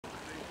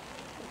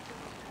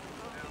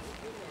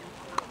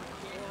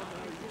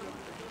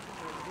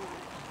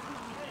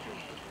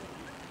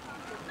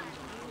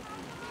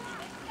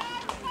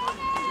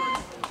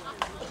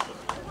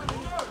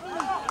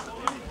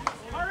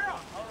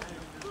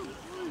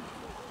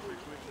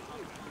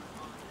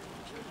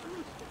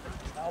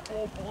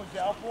ball, boys,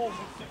 our ball.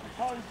 Stick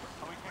the toes.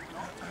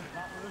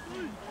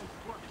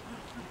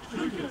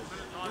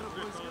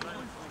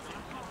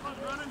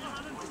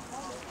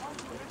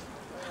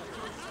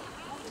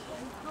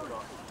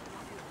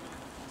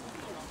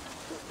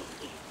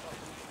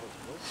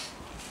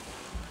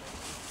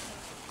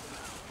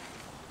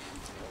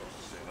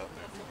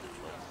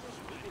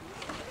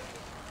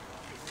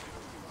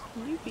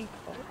 You be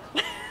cool.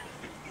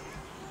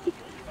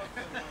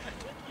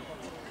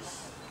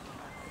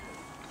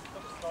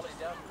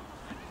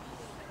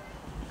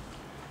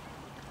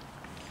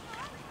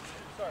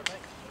 Sorry,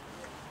 mate.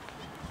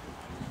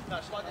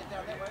 No, slide it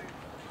down that way.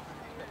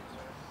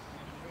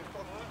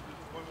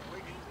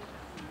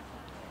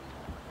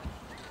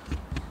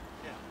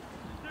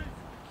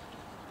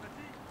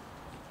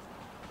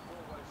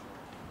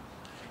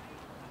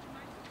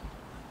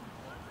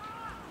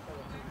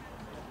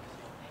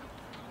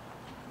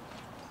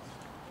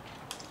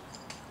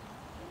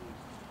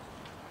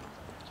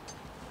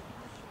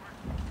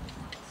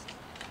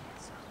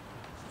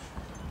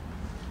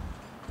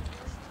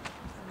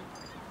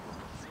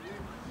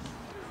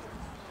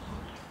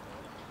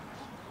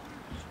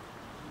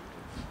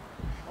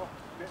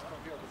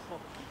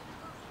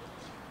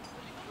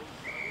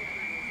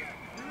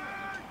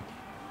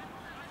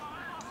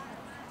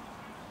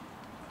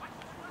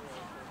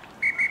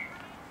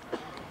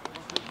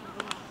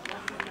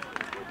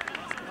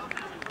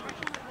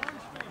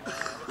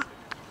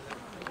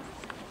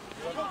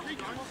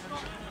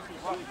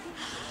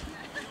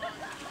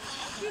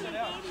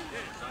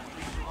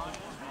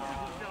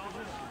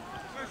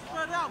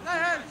 Spread out, go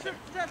ahead,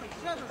 shift together.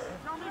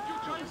 Tell me if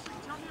you're chasing,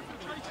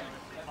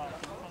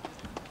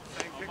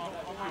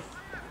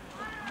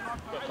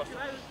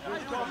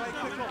 Who's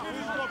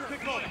got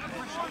pick on?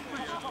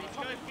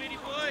 Go, Petey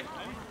boy.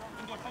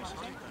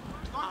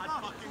 Hard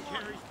fucking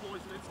carries,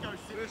 boys. Let's go.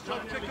 First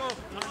job, kick off.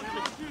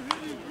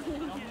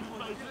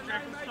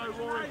 So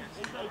roaring.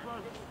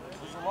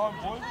 There's a line,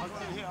 boys. I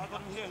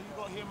got him here. You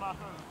got here,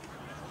 Marco.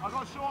 I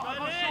got short.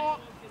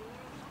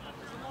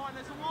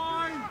 There's a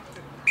line.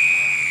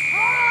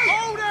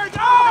 Hold it!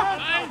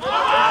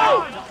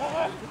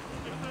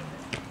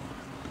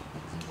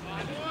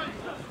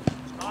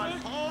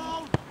 Nice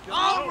hold.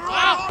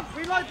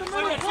 We like the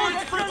middle.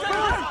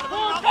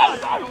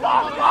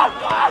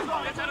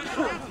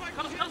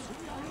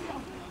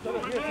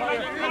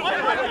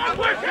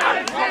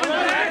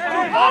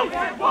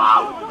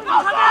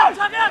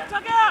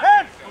 Tuck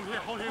out!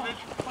 Hold here,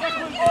 Mitch.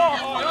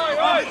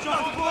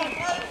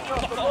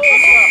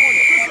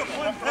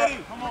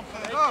 Come on,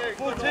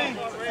 14.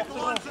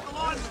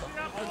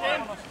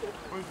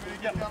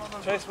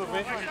 Chase with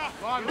me.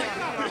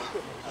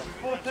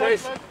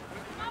 Chase.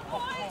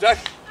 Jack.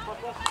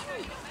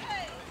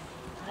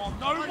 Come on,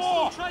 no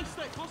more. Chase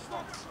that, Costa.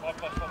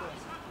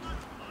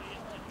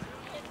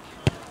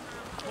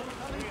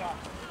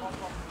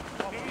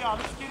 Here we are,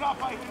 let's get up,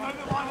 mate.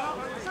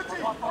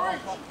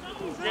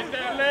 Get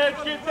that ledge,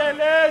 get that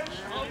ledge.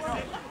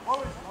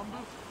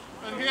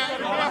 And here.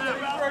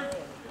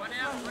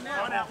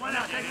 One out.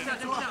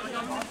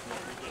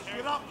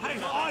 Get up, hey,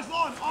 eyes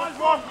on. Get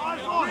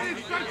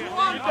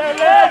that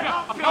ledge.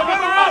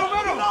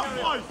 middle.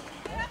 Boys.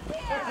 Over.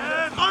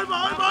 Come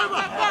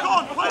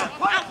on, play it.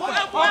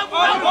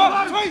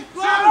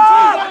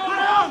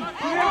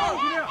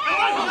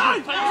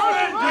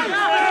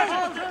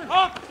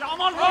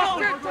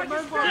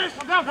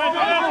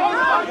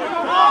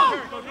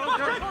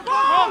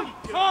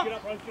 Come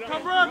on,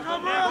 Come round.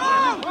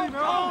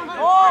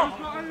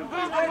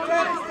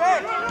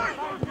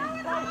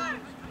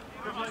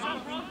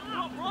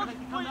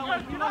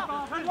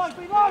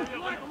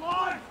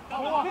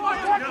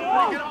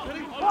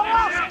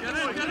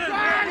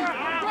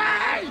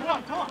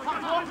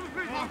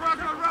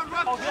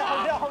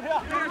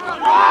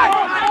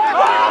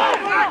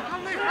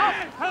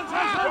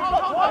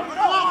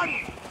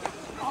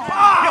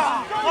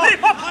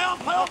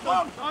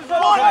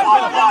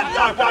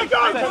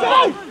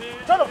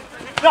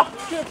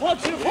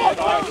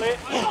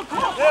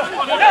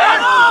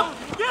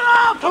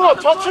 Come on,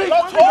 touchy!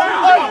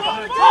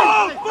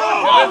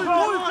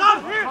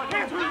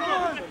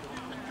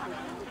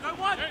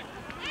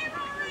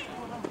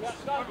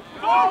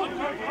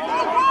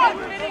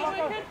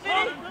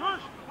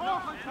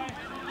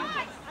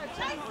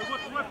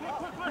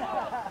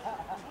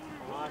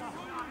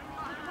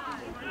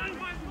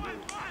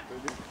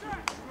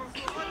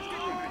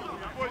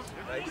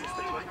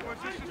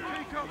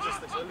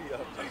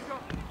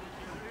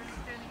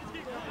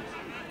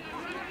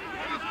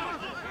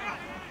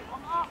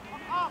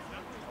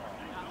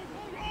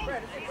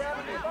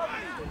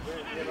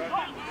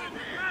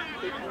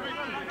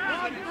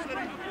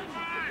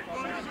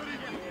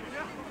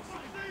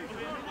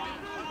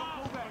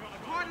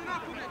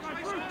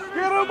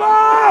 Get him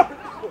up!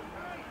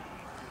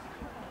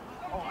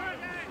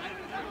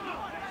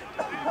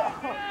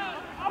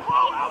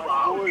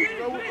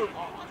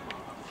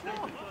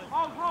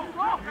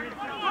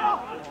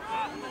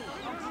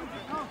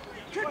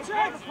 Kitchen!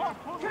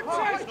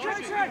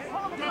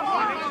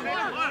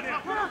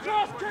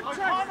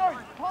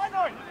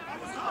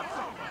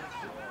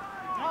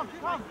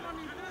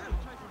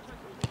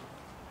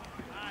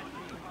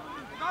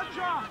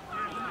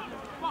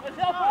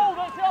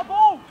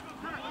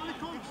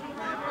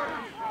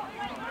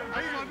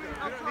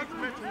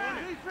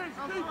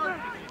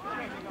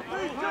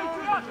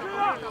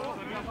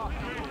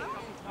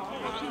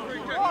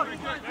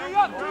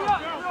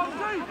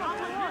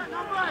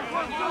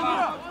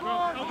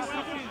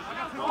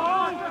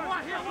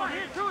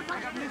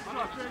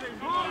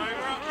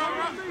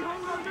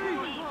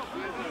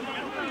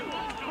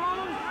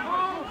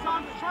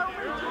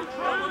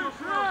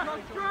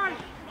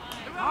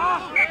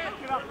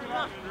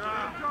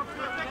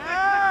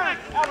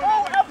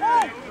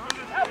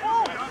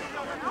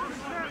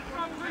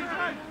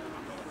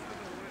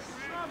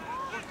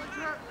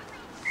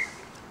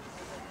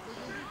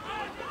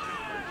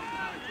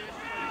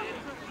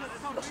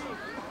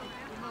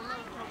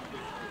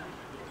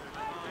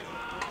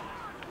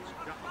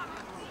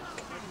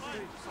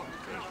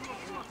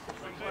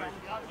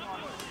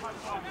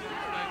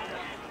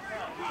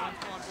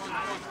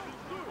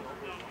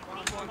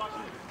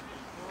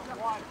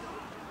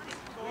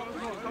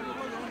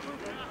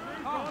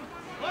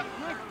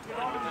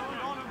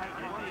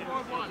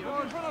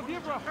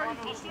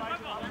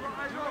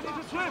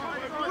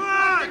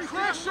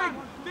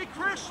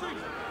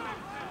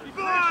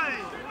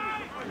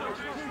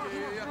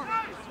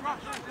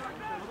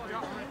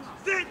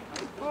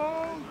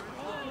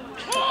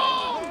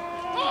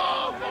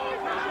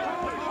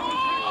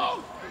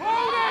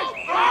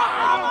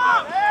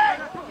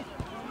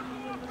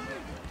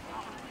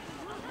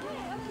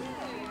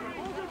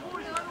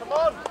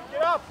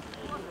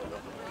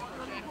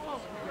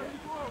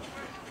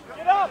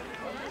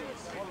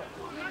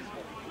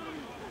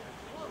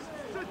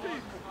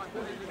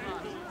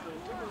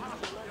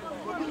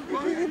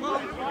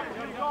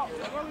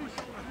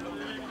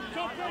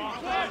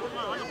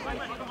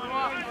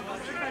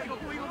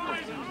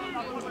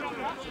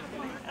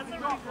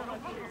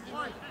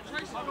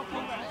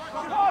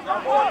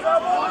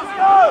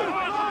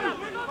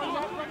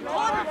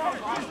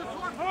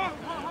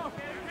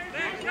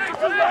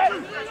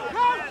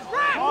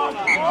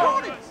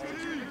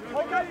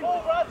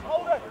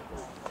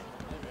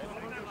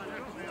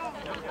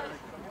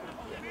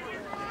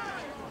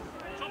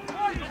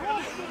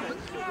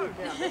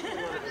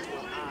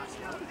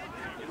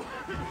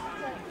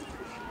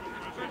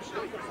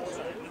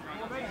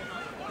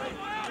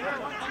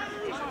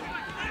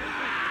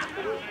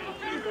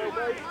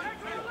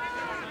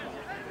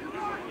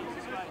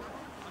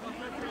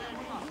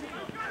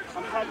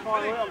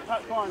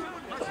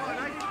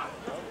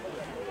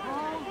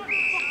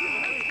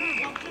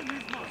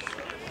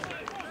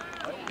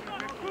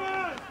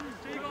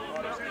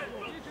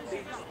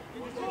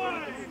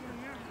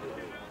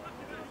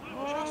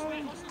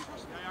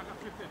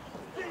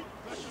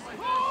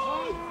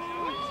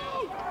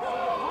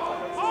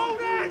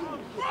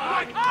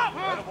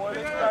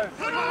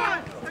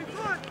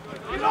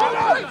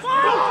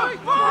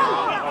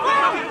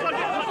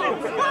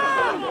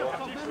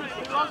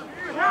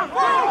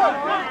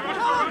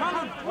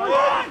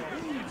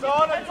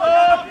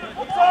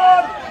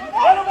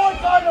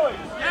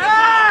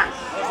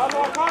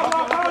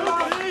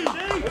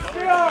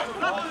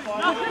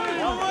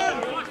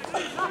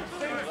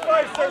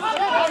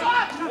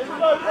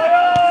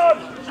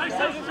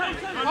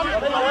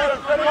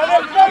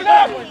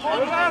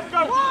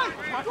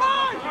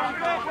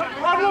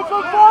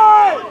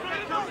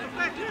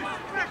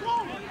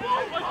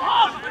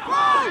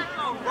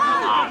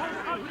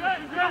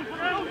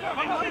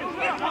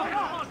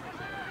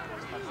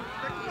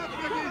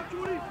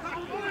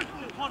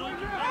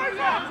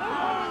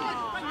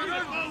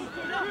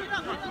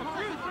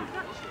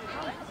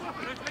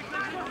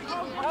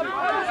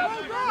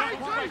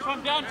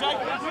 Come down,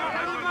 Jake.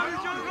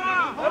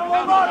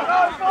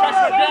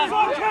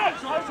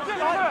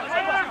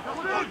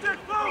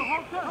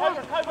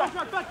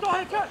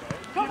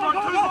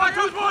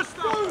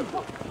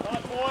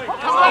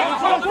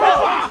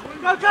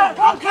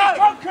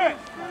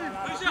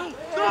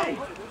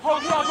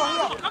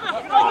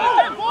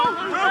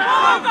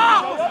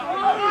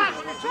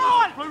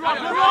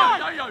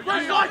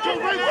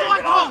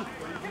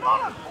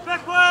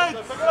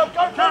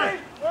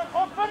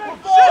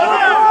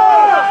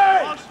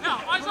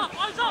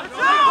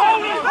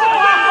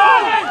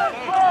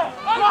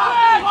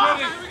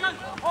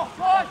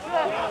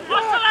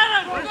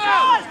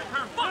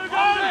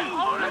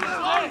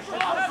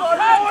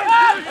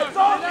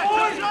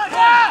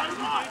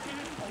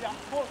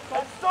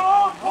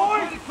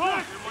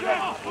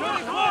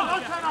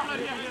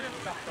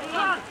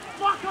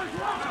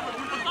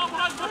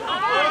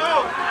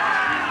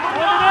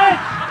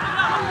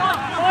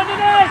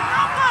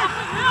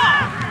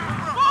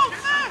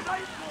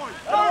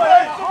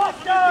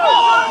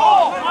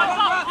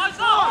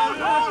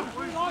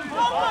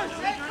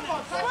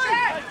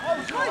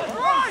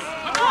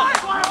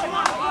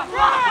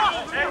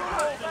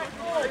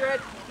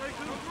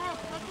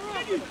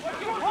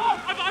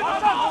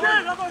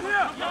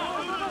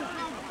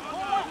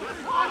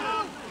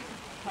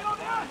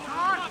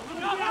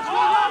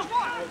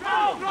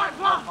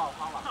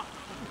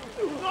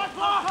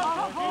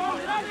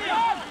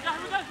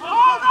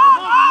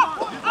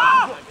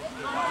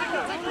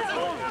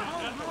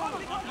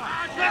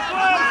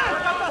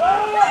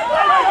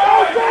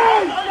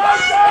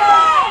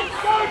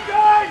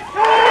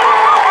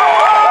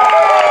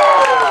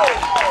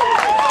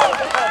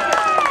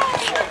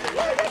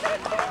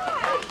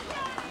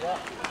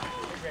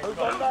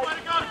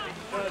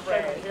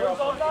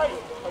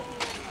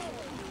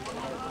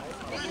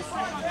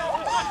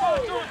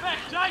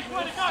 Go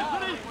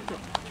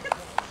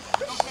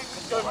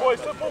boys,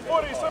 simple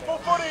footy, simple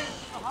footy!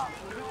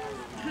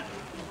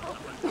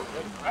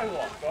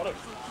 Got it.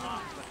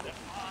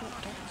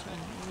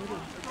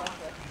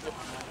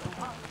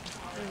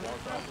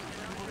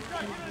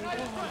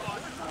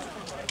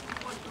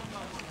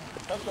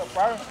 That's good,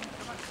 bro.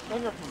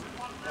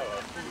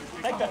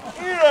 Take that.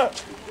 Yeah!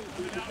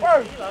 Bro!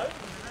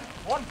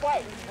 One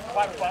fight.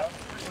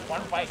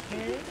 One fight.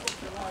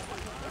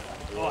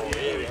 Oh, yeah,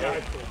 here we go.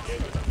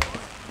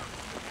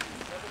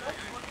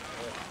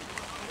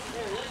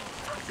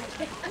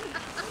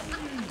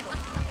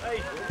 Hey,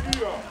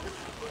 yeah.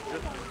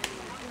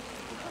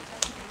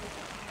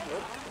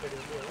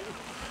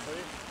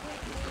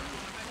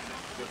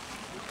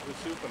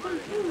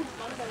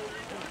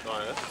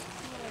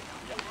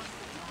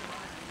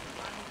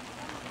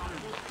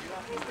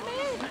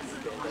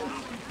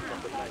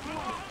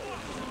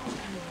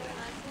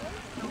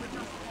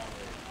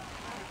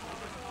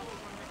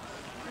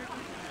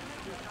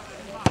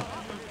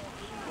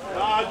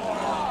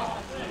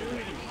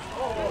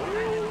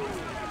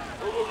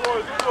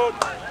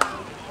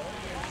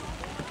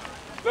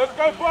 Let's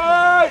go,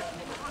 boys!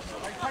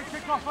 Take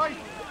kick off, eh?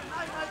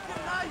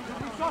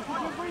 Good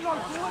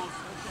reload, boys.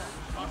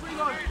 Good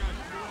reload.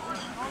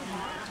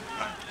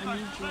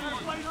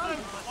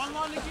 One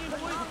line again,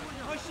 boys.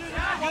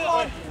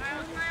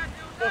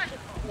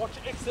 Watch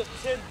exit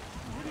 10.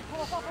 Really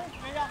close up, eh?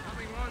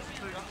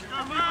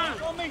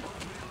 On me.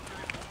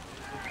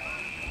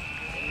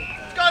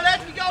 Let's go,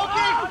 lads, we go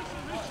again!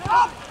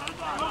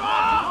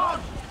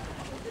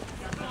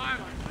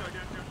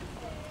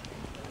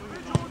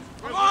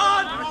 Come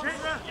on!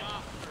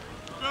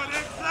 Good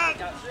exit!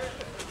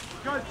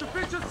 Guys, the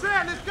pitch is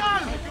set, let's go!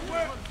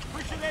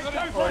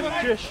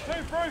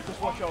 Just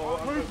watch out.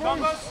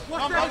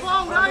 What's that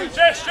ball, eh?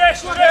 Jess!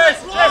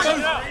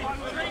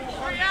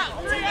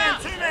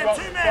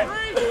 Two men.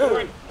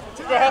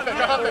 Go half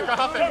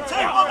it.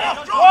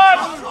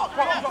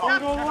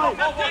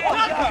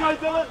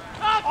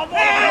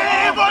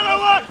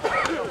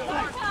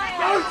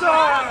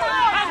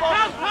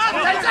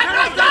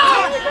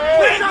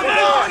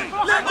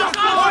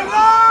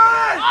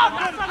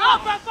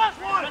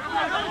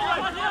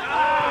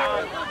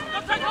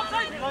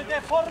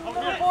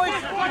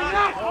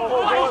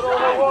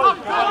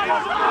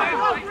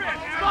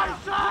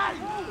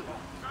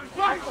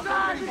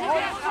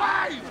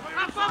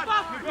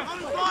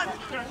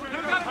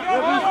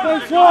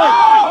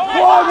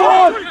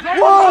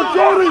 One,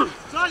 Johnny!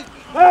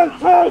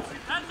 Hands!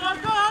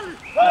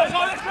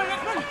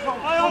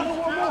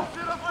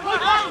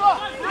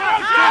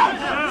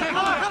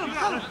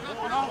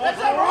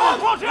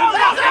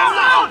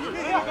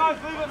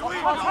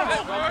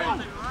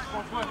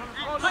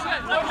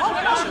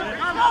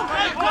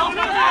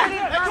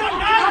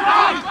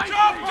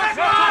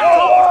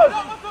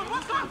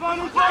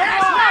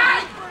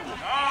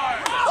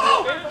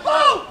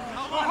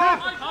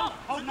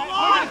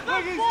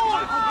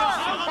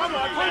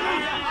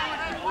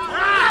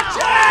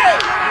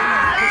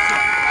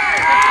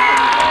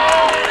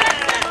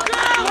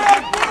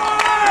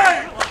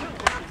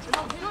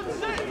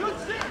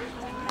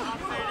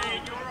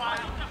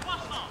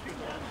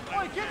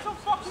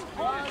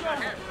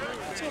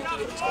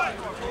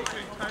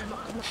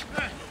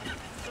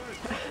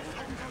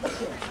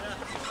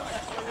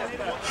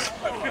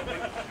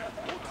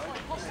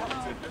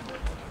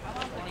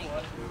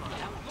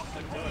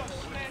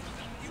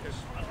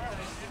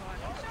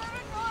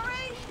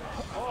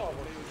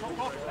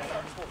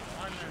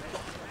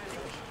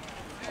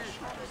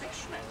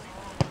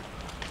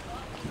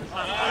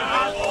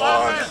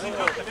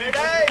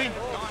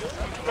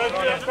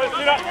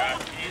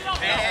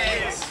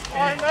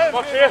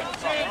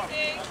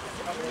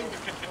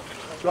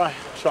 Try,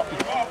 shot.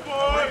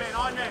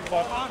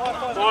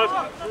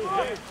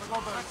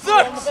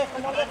 5, 6,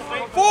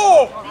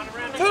 4,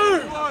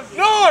 2,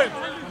 9.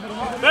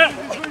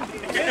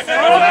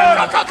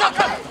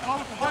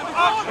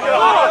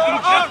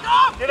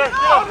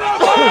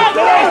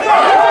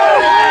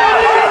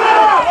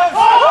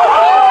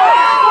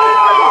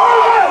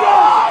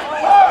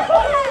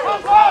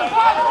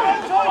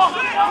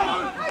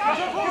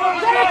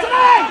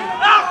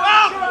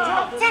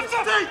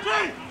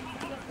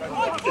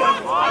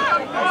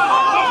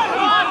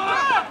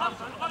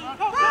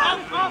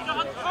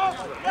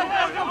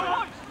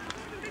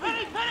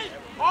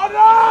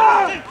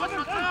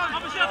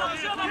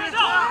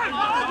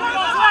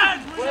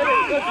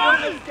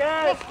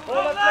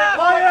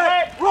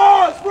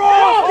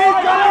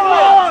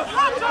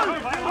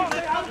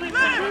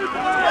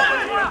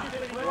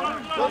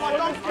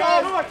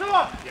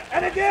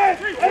 And again!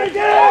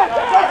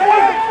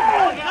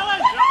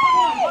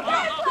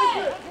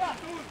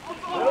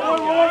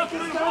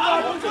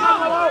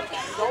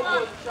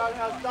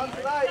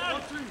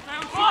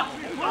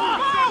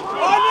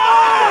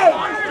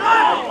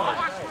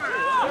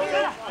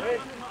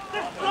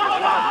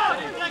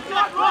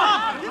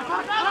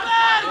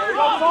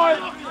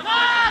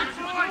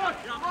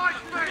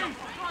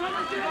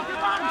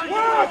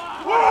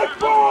 Work,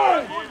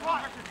 boy!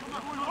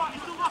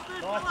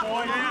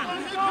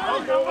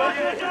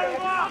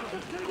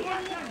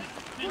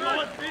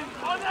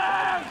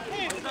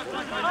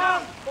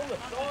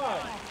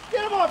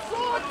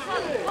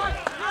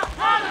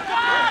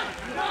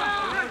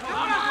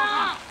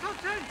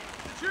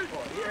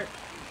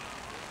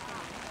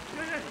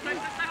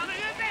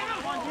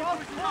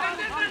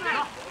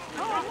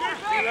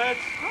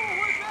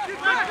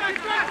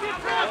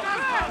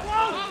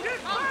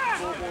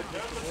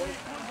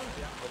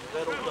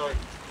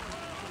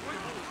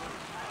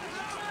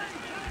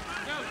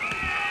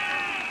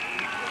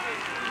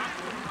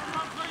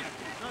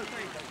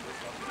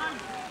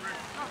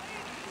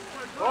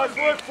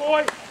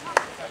 boy.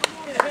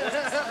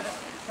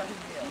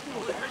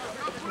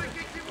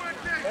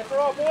 That's all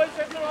right, boys.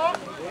 That's all right.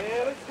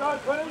 Yeah, let's go,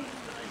 Petone.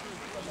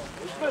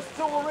 He's missed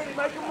 2 already.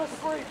 Make him miss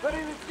 3.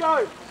 Petone, let's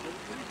go.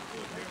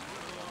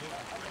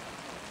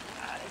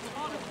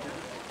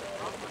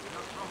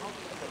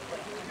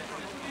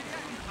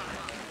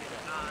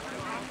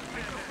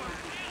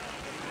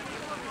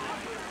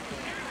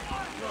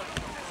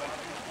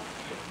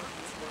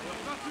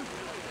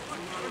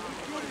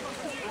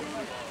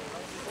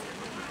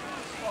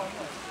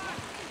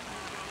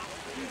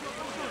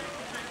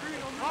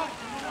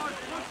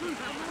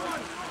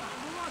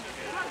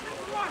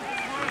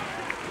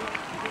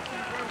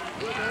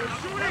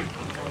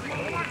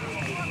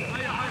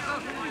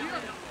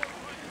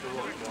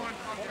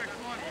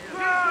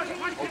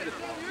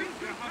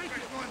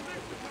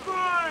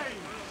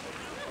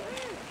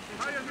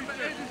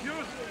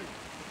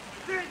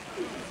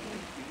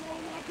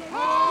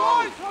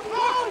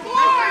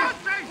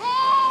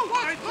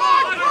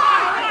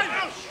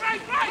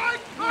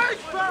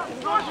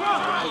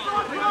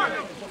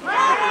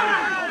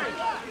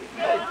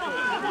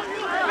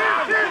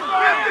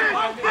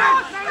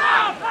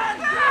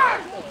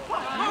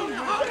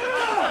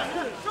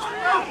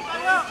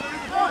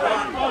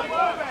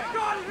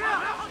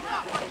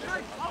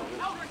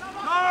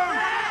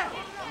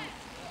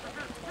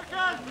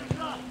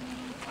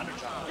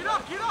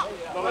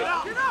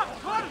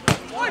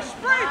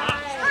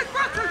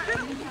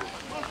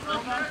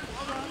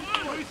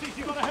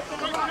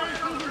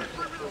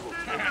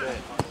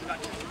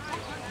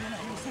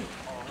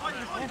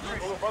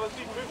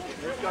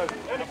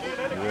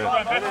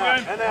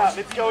 And out,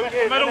 let's go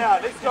again, and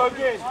out, let's go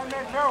again.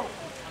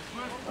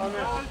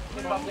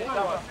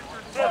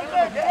 7,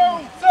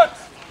 6,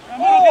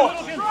 4,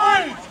 3,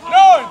 9.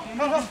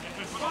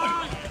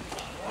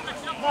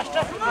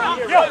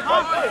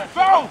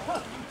 Foul!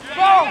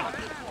 Foul!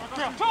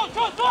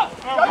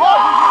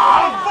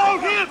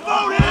 Fold here,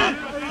 fold here!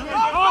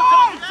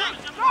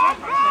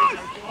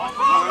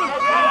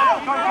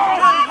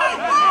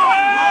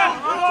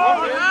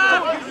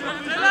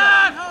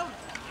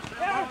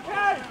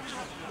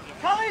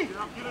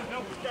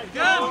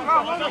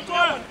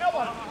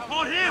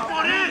 Hold here,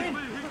 hold here!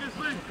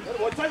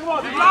 Take him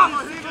on!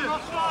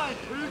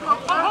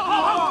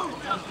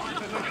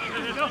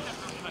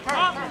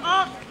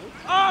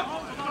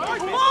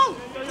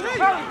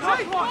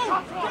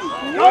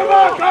 Go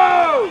Marco!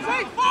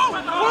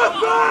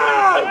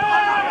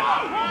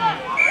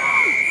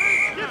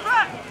 Get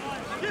back!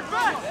 Get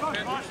back!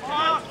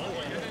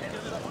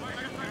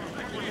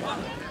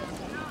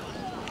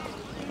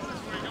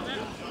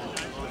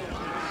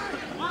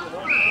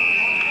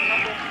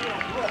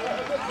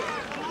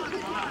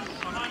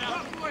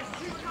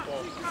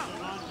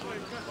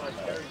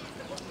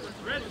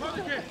 Red,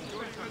 Poneke!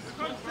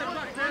 Step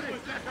back, Chaney!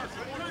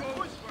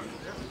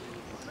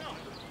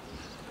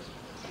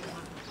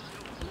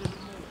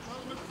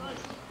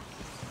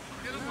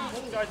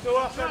 Go to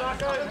us,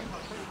 Marco.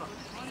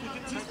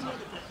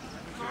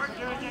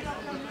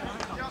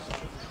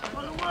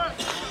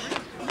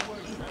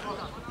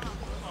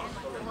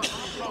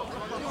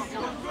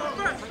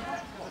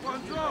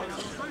 One drop!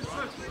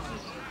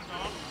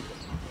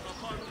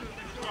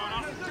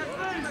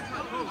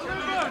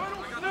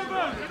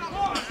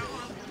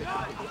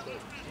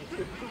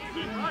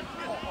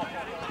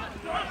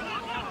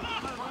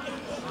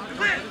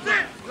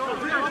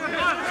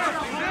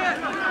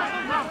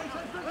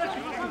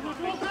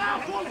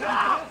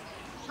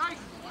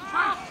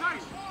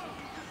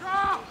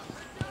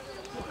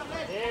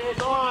 Yeah,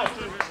 nice.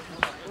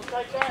 We'll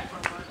take that.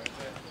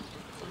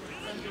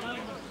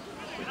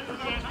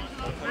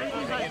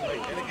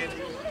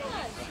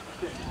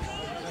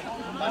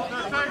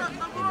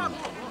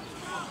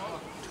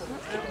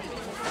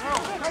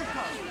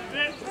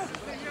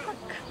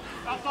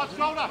 Outside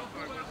shoulder!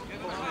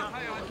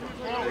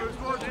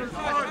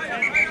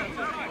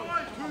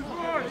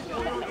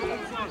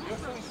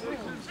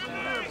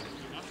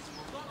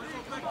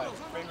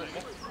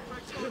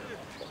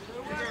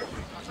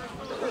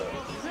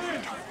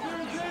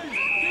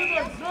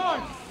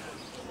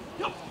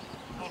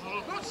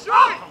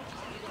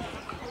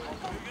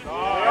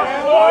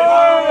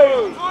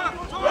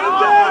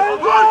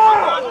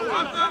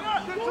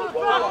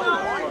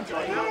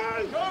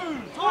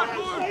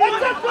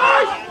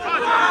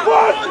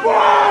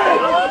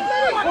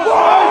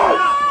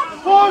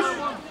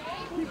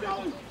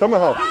 Tamo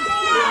errado.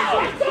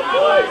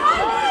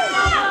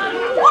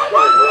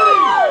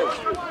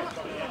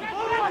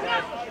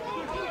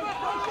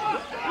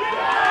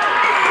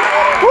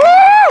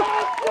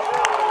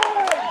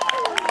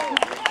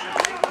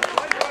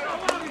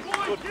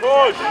 Good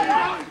push.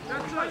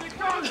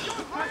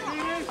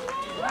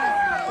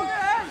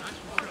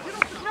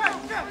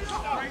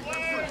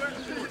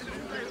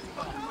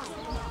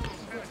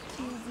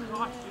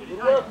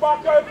 Good work,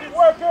 Marco, keep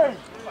working.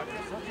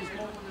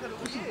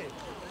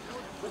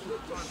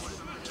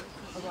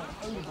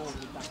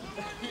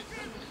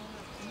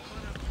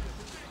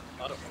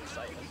 I don't want to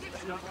say it.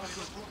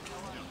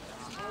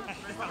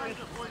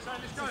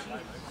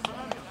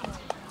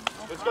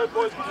 Let's go,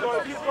 boys. Keep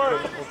going. Keep going.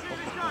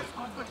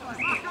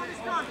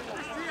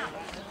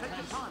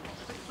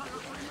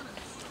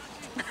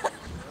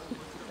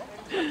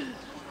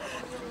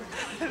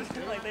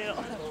 Like they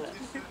don't.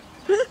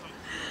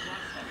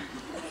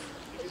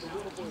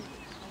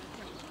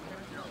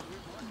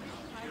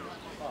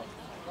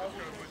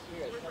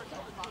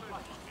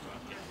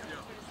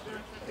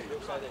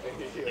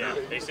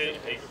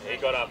 He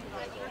got up.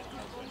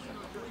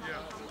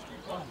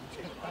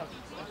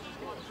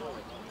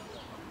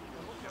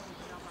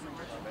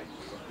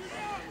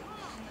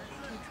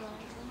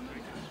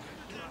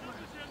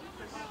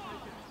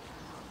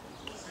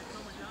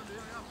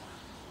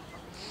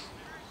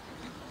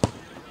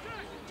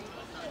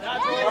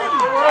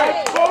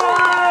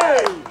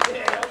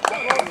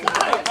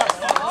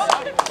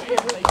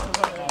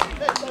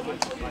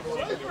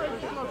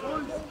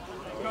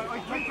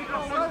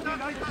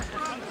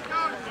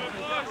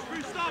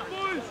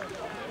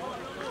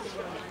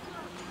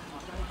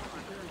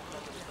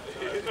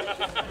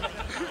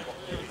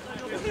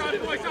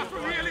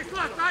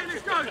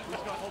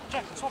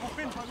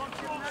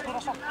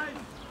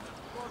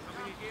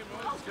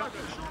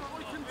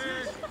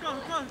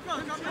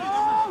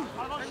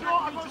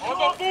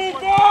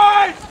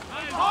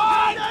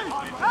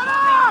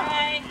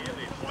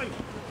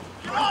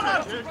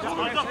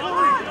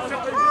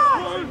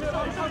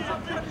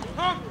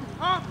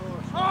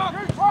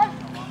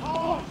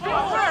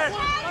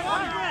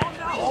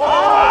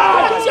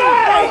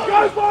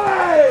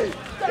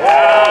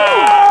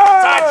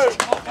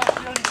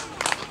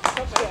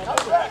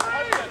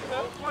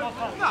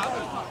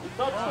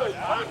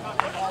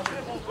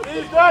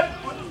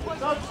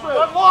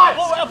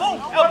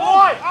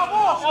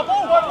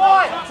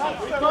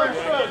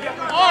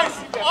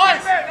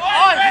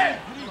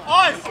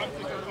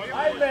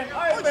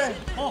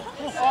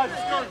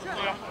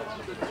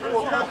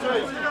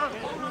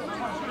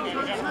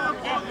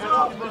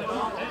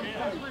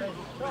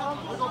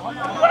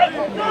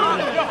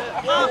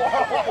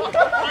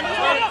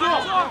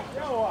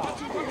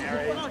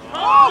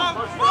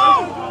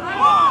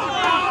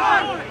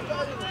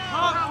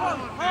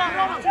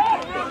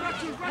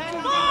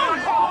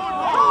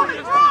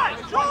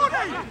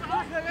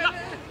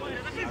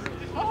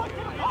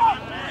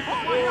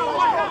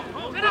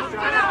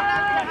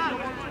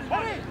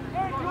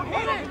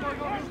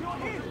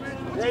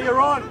 Yeah,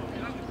 you're on.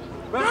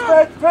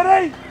 Respect,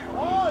 Petty.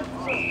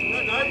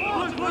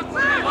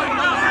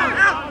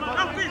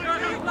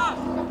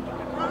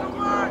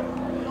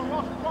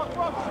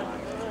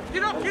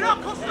 Get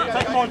up, Costa.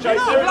 Take him on,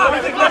 Jason.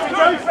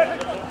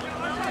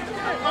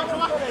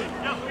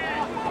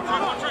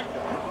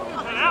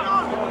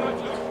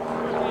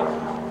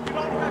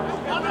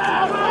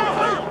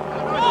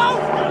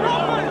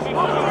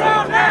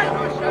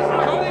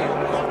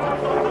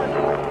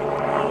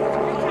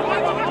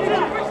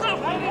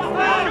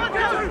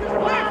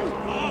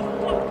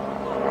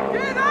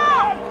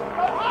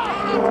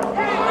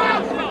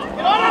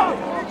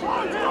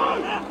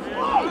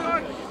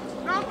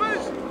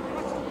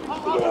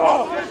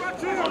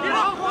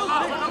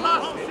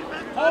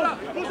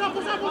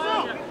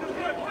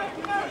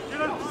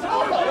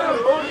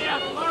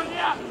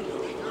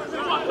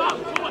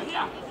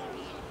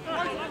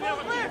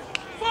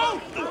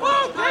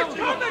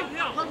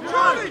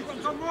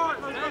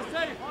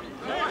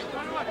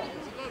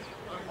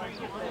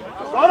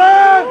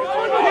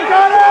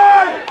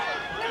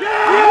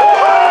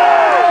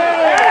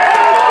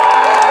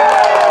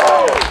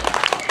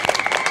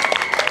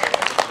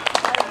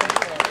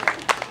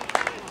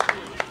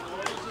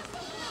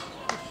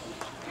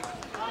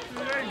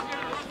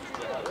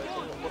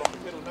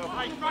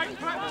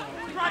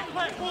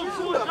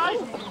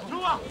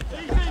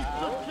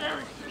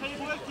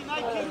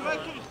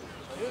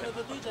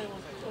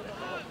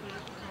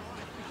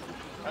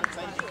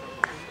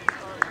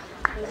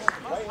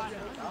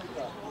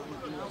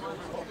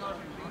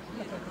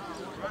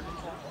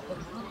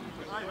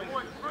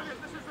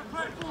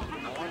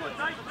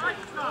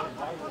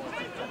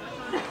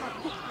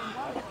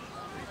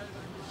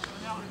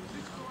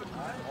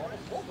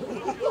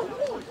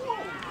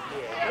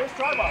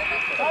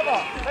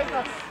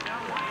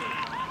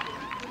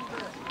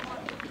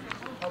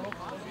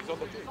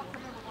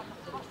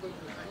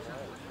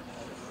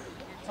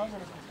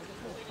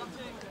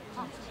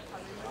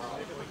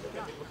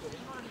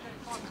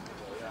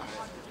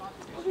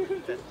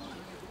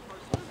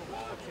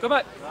 Go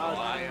back.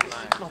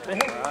 Not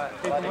bad.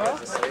 Keep well.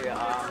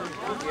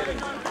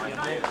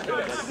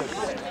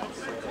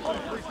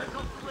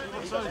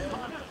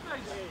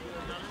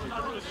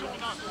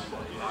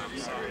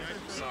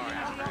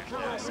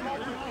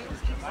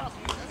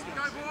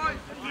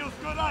 Feels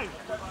good, eh?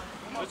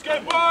 Let's go,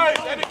 boys!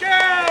 And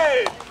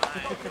again!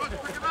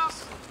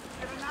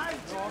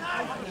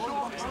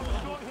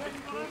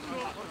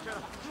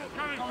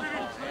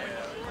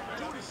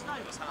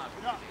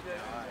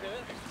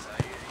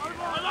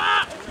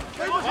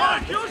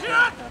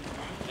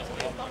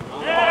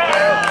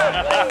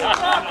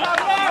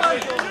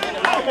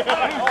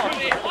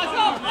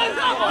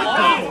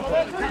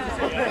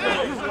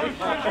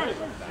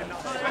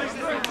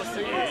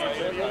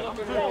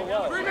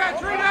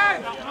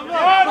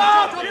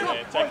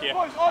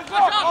 boys, eyes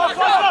up!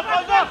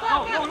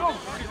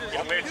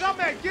 Get up,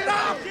 man, get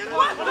up!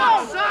 What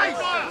the sake?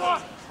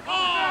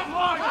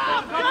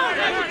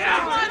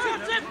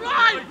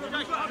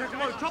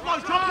 Top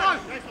line!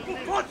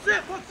 What's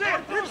it?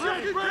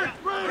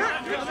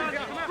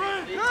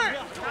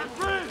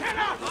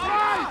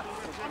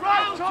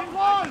 Right, top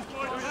line!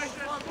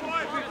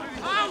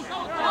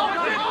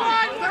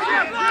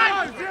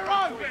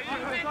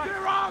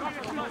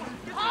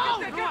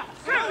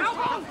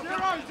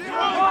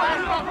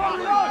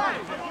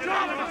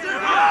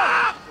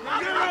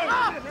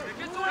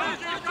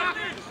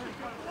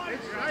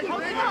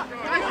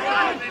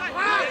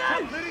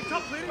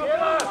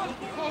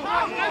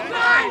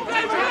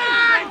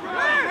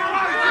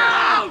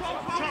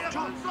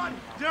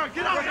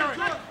 Get up!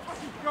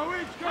 Go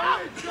in!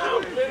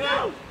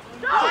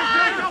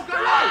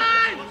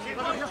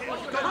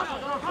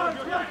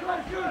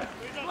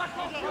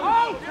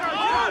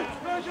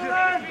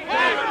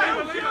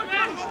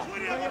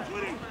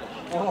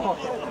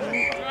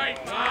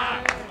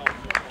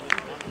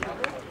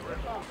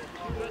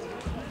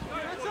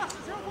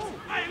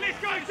 Hey, let's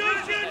go, do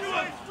it,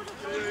 genuine!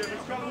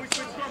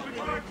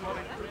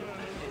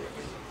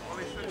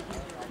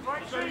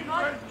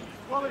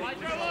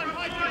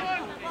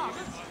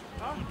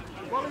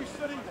 Wally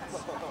steady.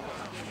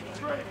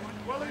 Three.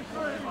 Wally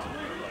three.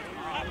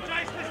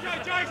 Jason, let's go,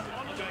 Jason!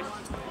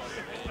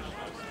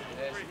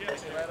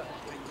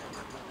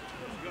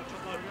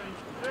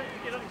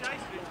 Get up,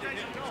 Jason.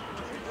 Jason, go.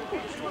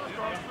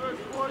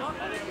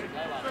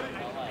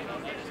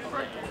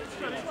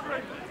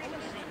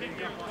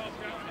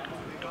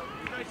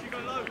 Jason, go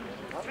low.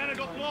 Tanner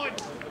got blind.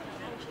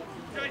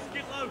 Jason,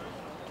 get low.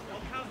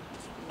 I'll come.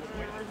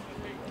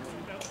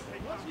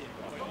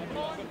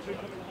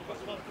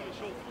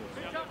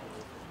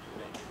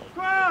 Good.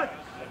 Five.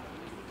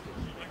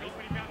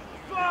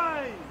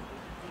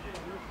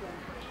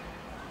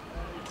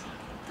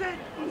 Six.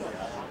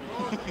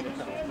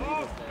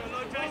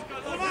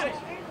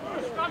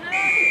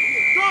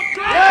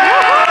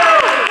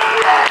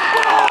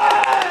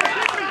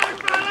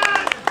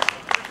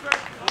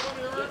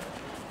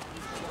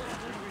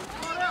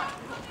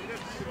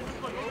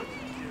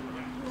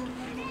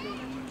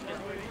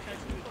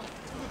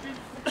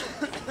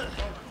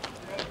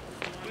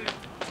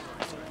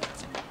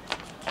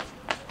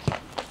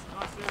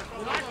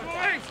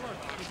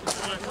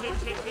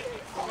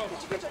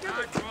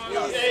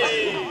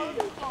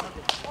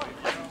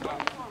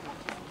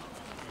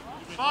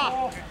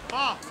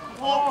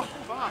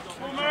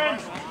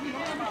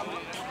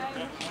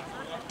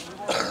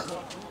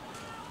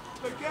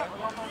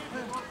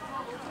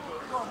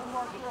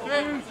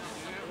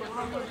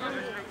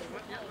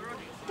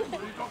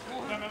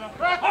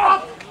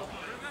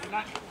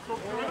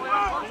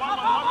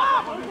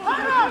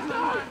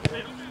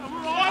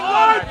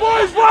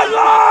 Boys, one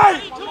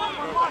line!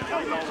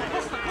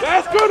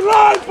 That's good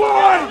line,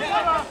 boys!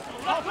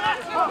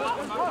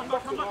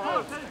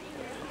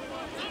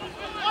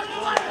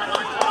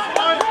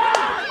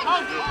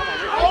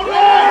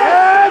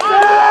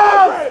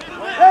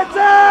 Heads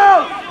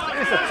out!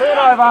 It's a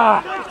turnover!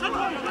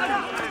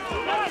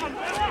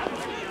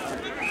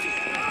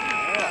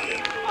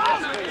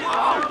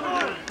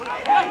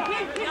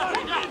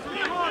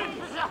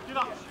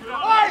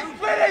 Hey,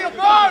 Spinny, you're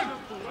gone!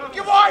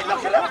 Come on,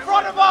 look at in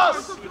front of us!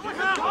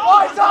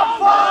 Eyes up,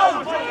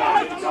 phone!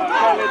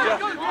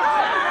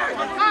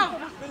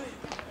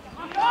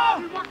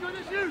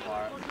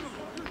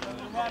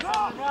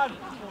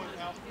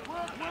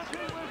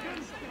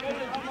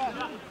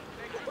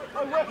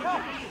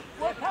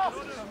 Work up!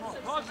 Run!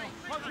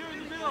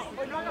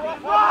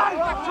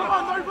 Come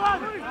on, run!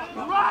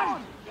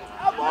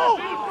 Up all!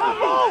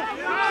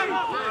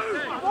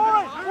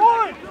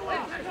 Rory!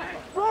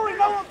 Rory,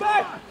 no one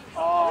back!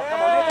 Oh,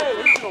 come on,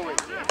 Rory!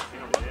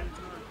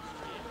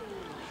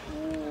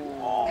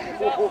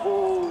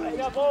 Take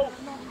that ball!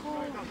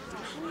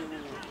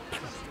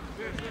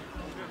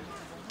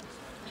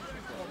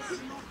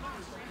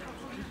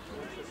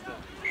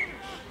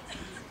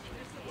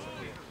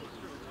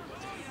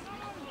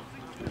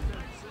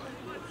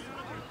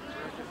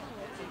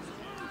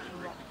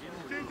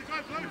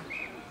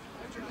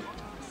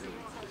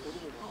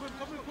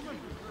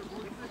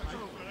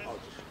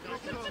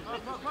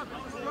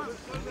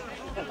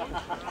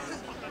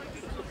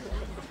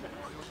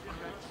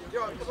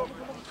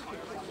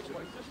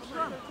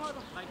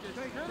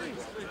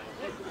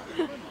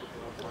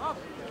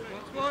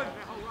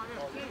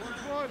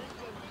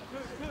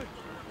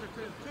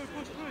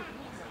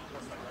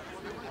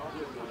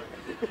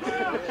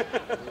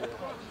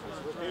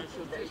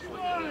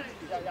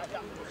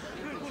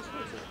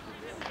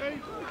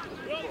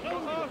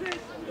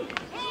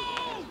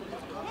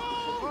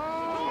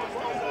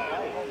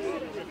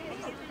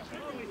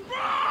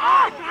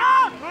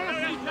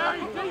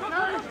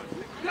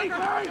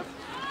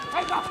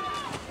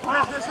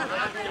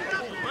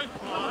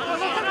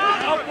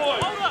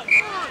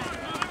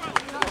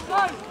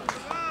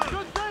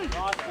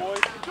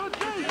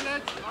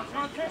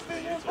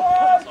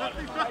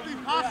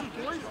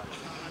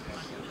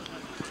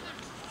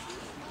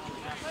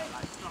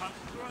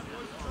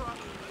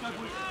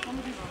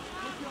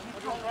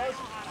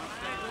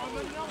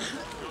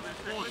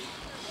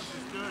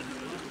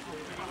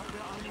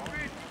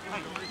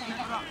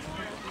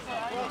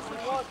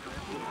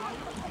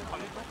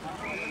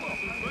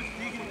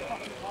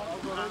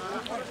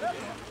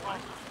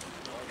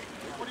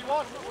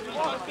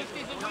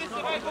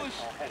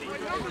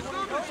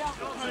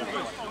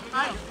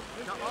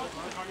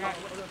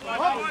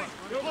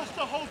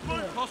 Costa hold,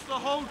 Costa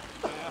hold.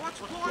 Watch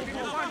point.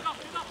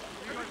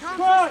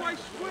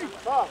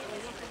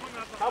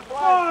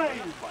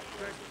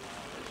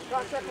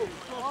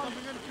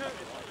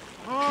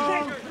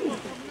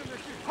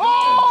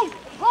 Hold!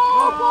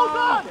 Hold!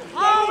 Botham!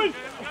 Hold!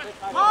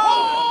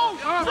 Hold!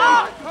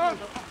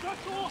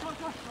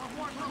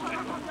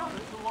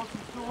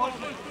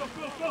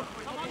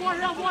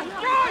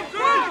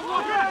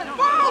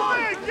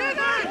 Get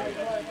it!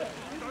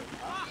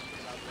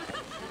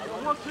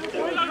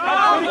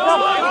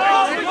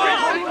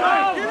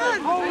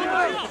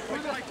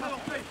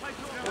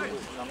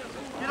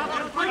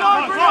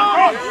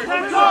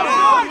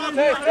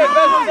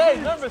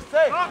 Numbers,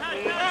 take.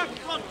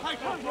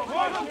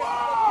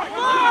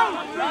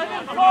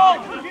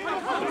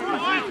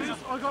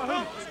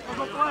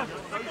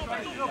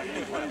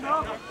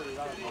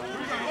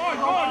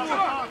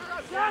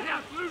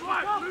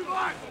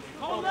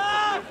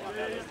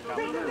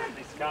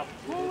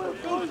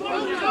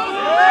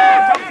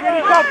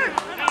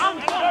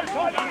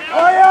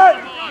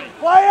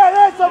 Play it,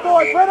 that's the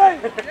boy, Petone.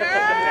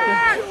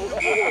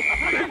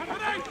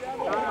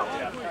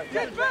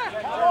 Get back!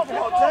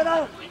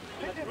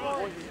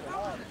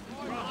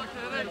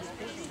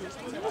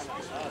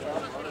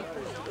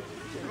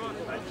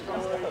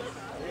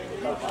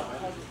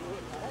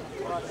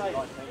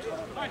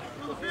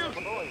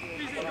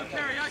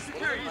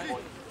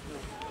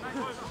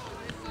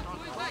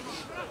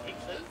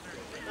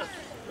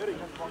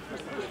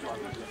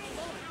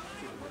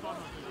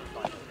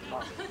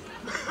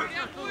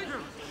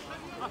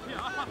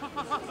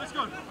 Let's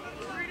go.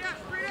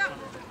 Spread out.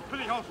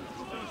 Pretty hold.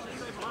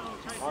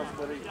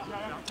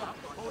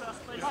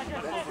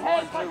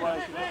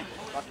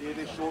 Lucky it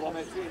is short on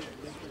that tin.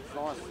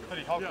 Nice.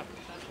 Pretty hold.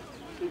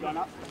 Keep going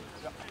up.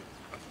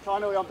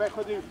 Chaney, I'm back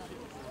with you.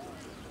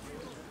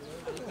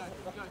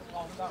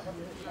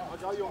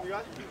 Okay, you on the go?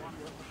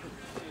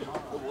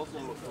 It was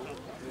going to look cool.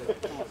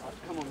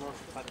 Come on, Ross.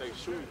 That big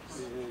shoe.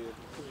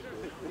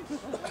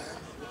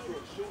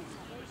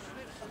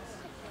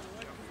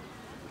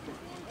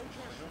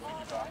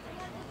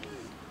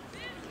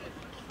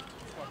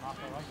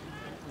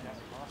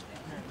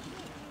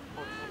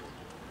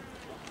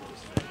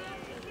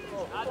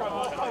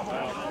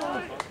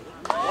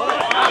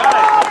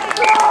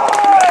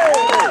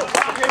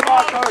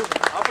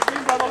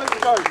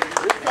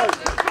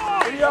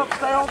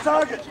 Stay on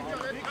target.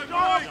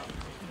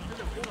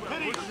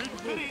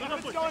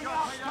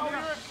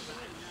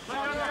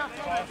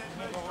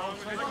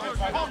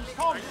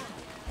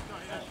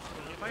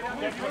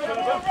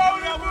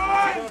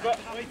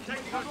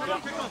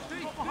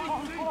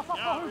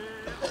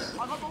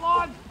 I got the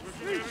line.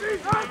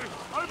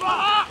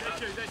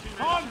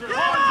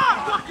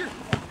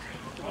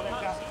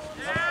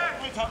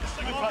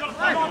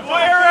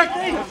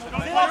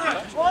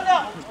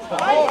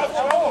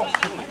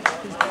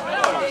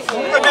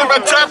 I never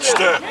touched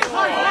it.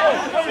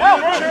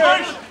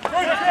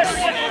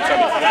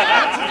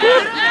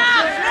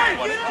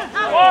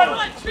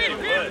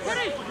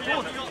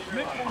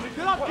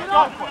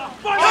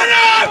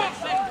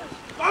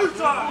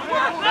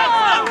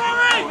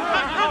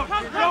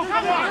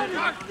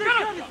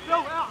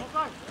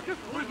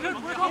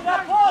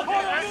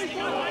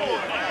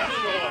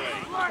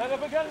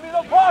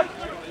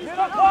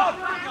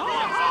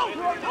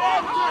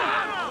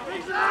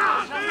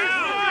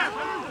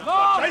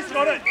 Chase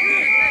got it.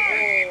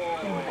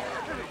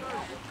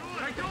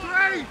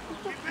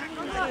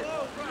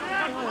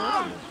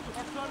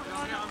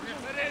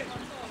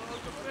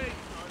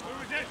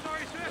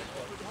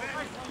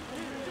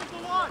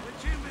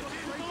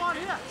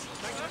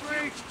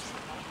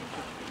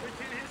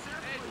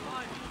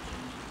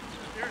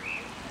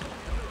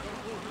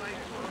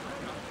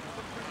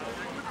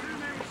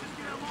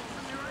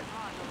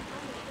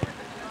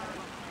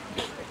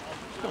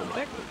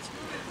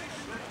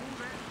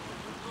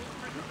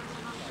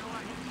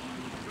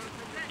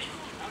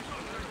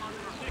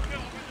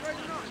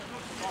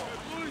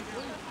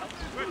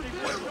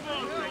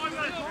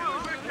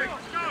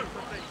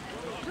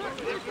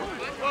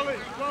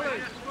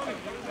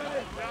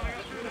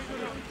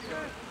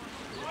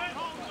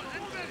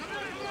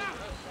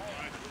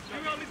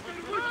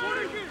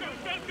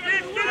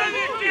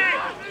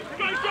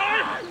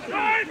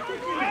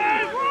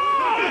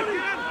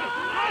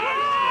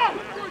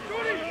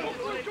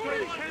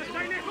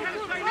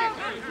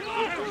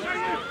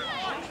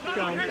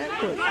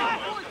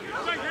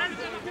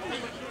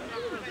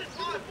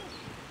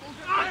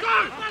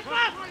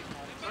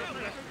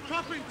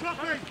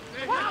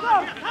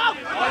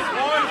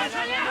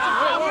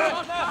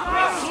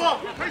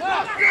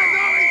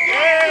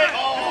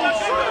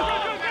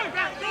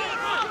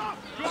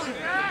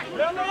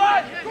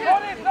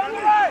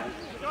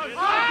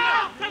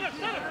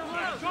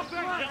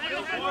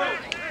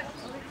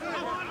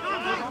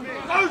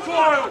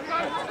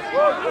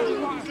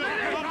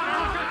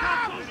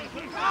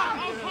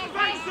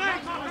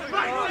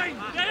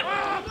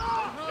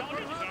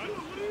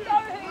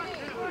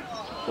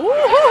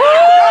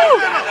 Woo-hoo-hoo!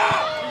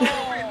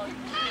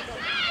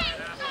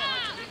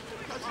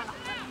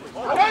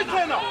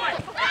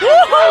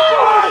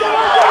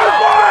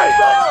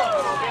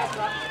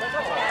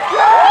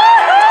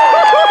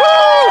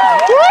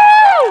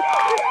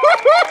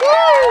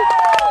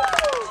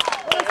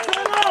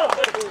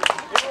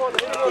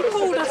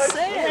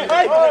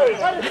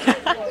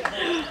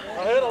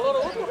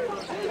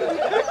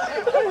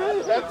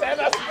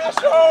 Tennis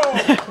special!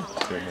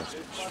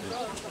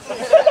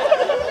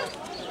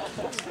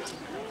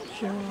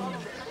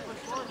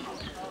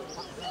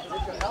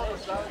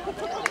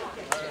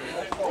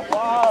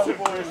 Wow,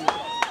 boys.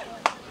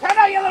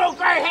 Tenno, you little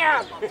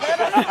greyhound!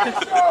 Tenno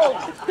special!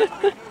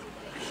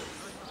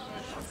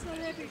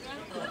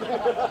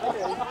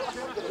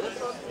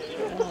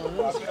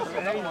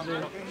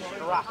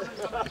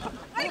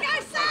 Way to go,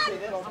 son!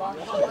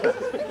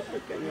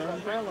 Get your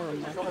umbrella in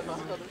there. What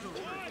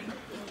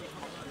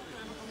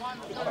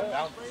a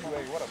bounce.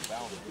 What a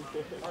bounce.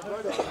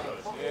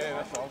 Yeah,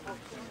 that's awesome.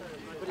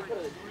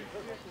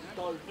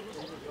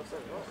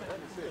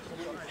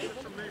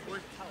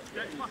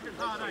 That's fucking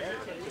hard, eh?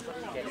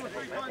 You were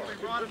 3 times been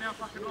right on our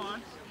fucking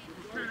line.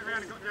 Turned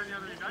around and got down the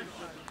other end, eh?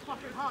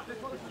 Fucking hard,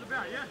 that's what this is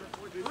about, yeah?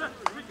 Keep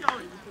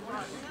going.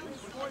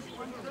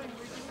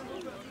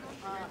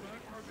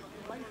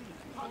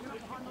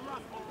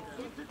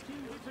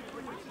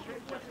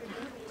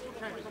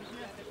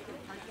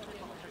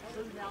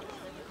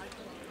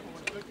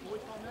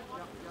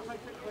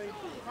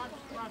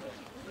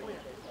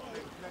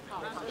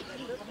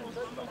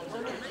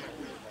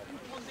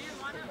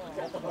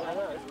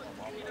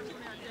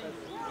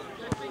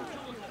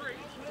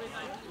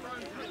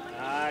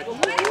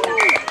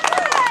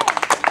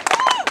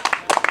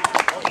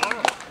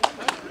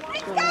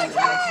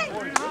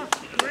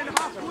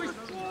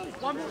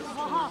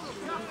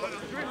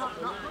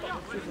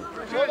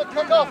 Show the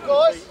kick off,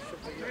 guys.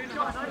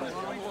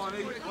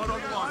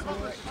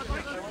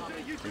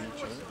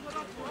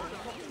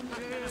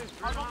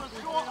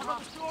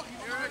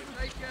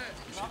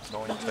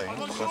 19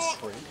 plus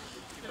 3.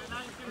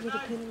 With a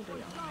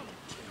penalty.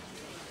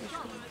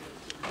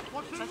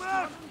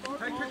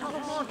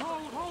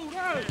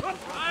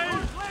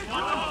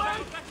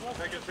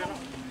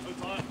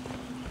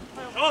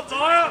 Oh,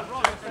 tire!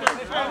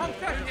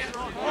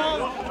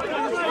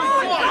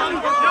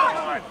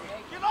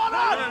 Get on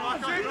it!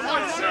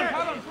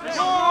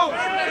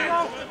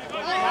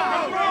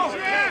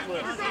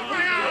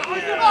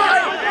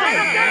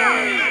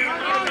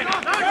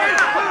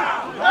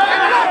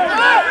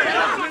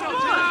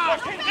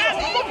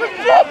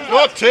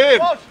 Not 10.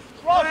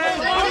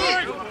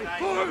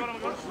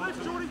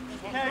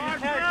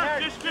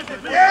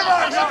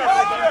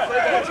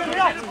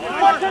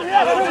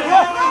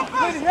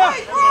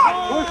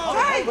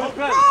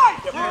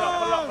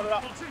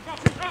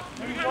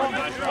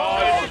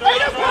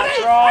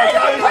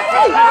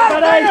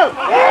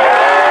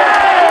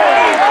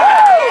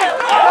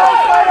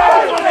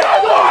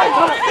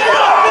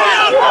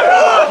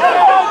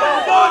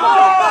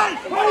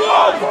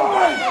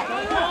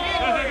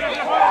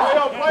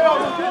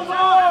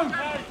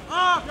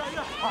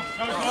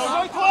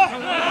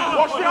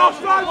 Watch the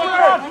outside,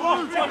 Prem!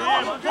 Hold!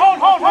 Go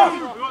for it!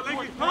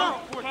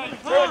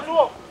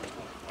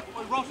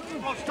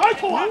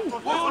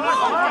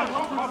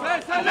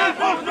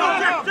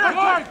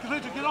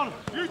 Get on him!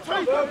 You two!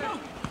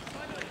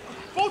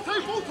 Full two!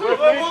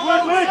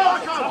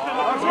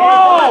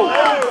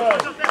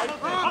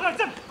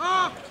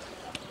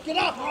 Get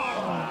up!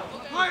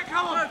 Right,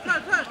 come on!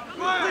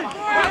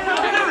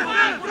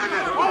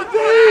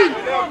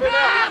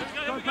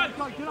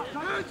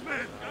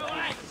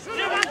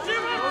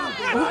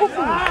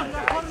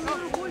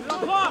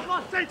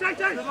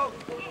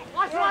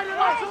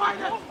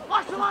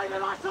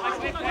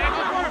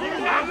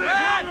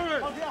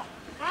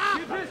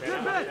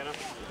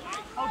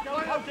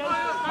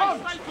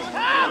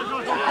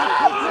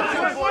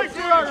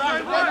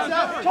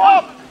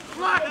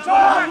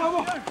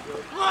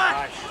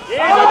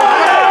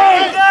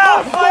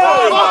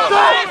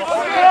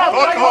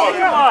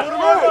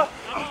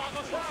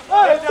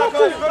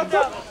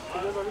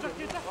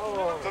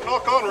 It's a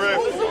knock on, ref.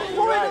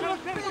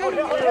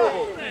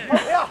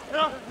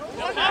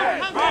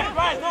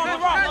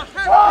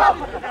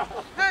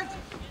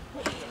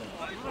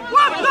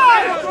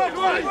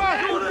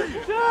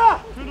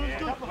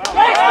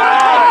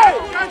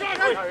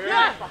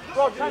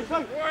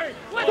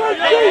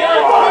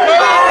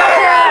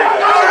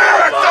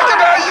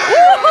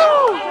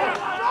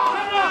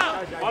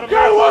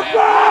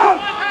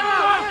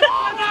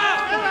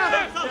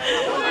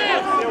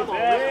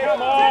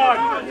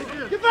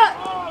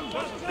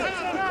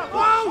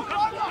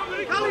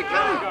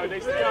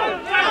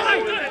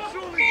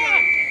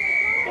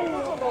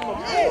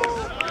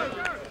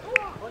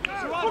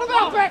 What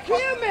about back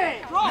here, man?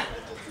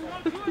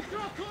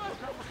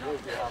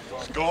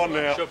 It's gone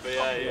now. Should be,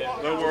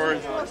 yeah. Don't worry.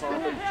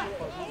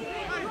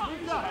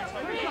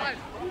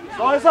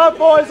 Eyes up,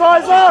 boys!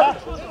 Eyes up!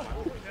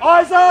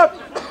 Eyes up!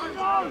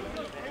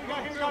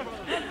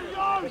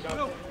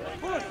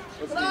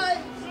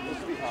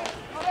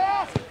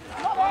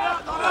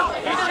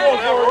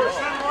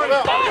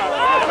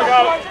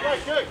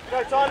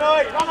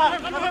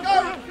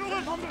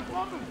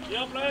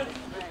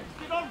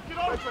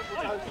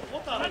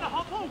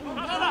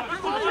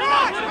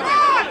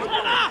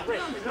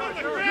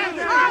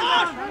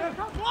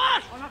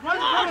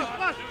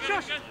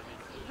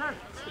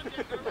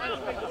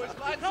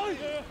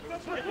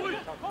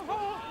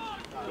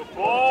 Good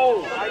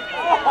ball!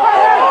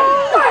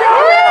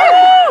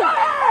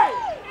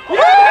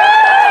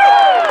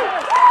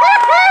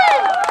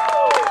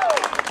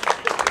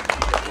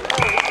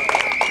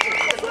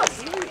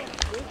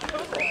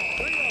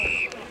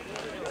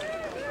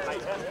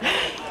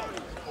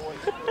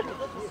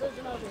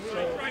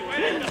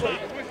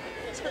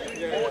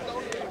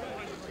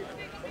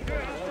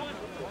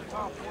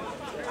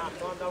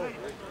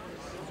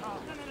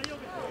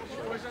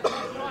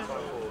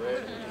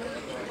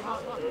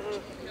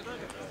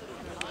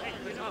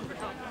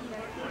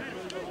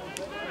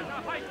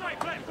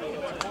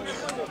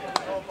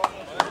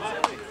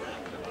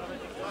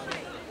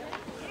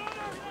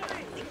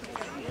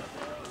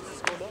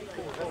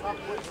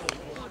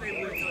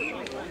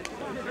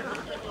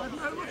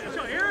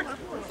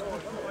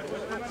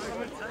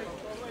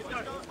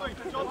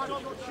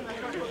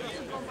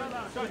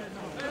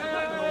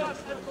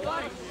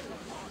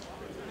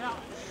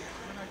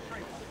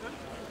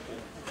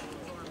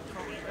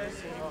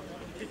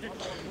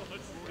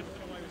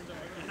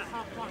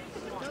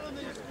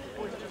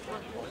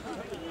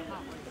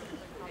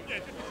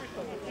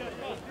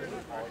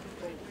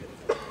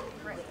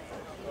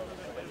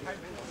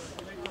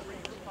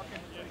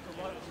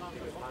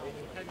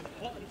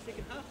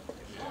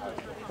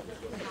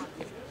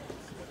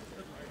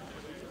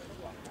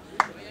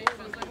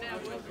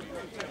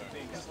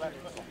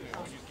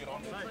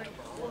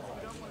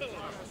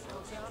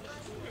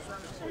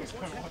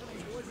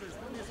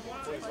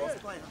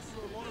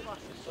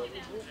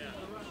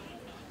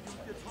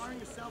 You're tiring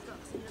yourself out,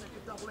 so you're going to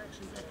get double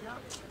action back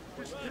out.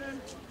 Just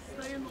turn,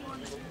 stay in the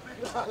line,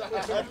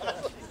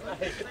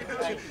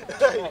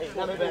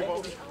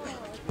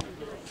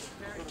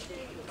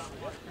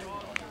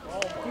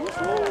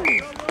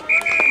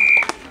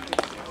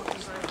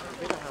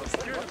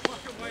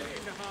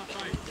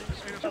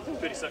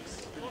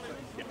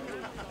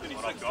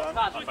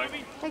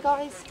 Hey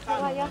guys,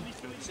 how are ya?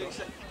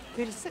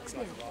 36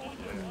 now.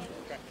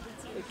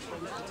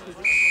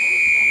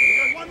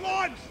 One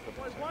line!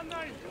 One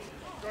name!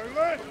 Go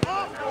left!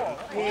 Up!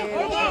 On him!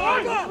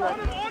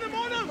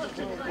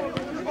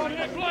 On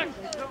that black!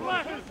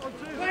 Black!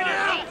 Clean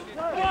out!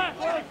 Black!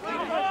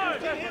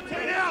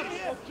 Clean out!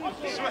 Jump!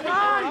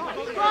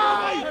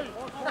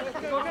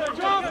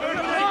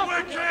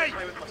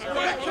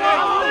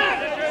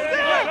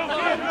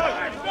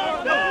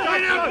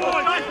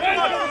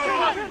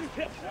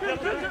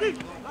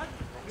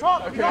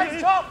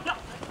 Top!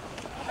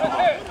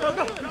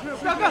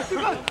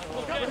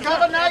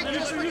 Recover, Nate,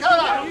 just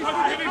recover.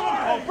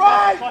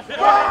 Right!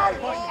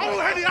 Oh,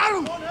 Henry,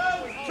 Arrow!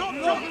 Chop!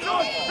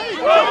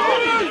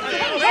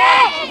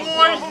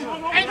 Boys!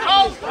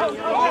 Ankle!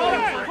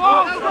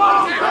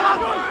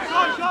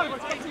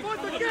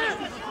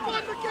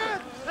 Find the gap!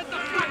 Hit the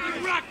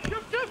fucking ruck!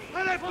 Hit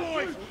that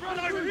boy! Run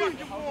over the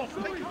fucking wall!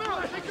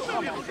 Take him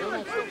out!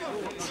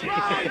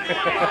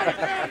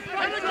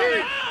 And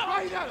again!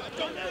 Hit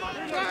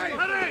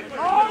it!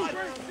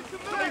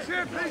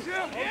 Please here!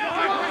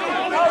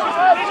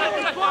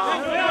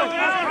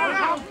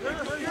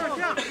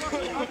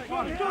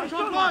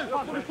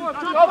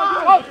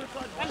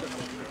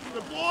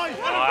 The boy!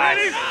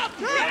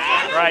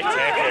 Great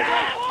tackle.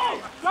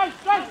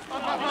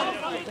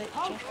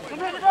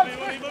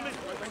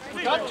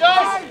 Come,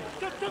 Josh!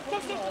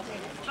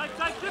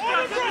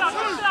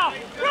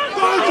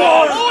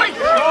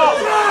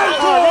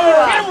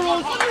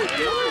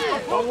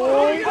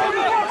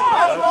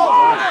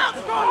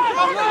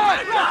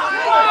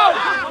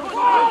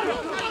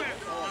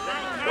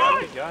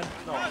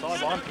 No,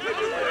 sideline.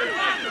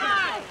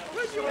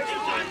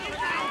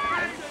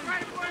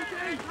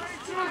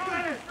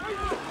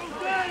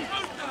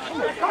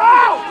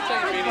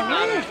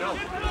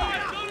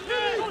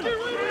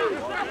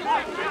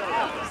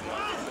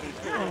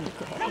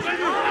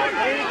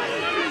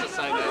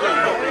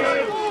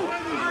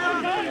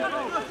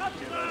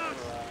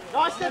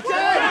 Nice step,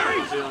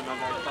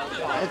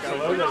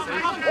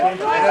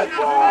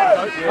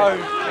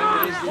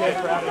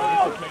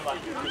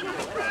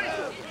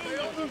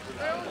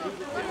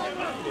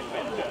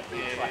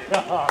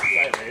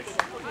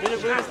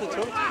 Where's the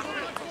talk?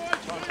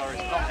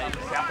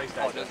 Southeast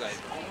Asia.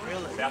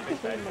 Really?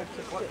 Southeast Asia.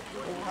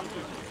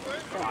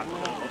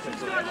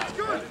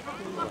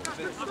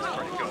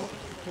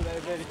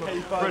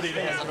 Pretty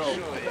damn cool.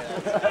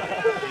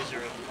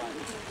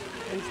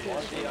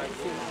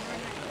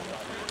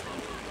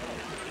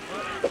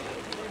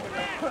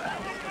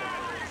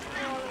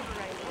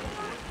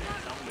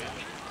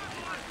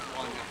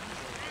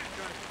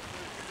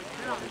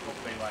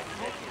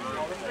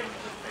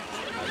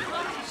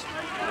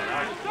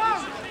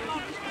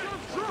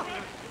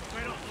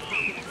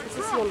 Is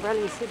this the umbrella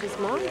you said is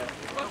mine?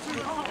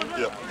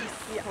 Yeah.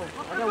 Yeah.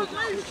 I know what the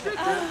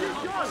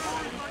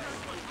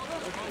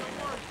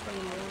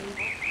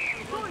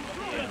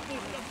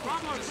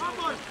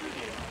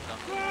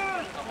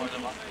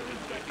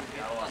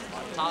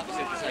Top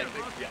said the same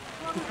thing.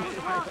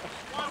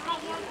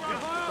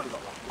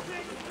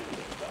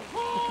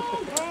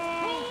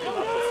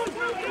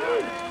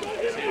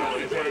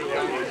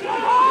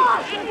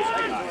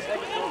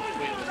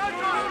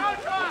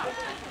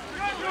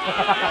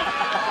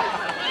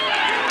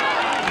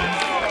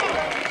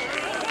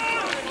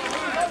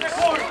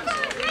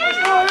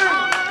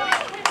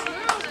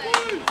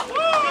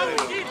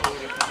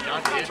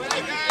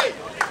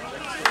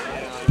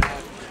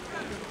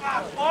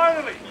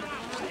 Finally!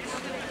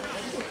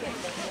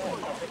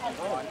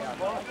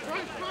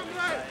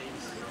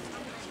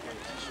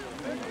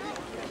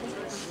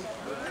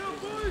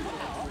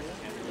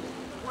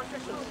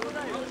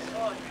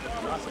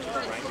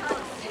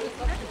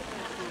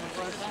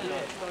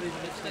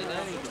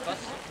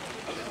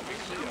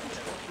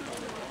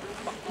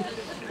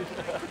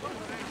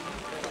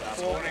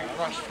 Morning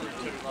rush through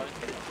too low.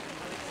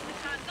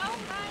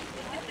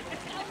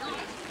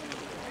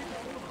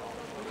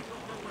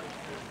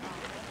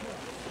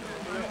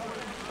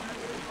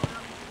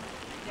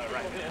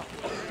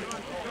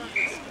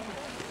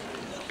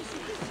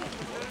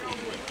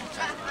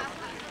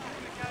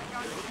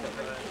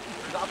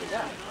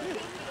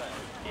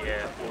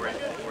 Yeah, or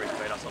he's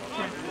made us on the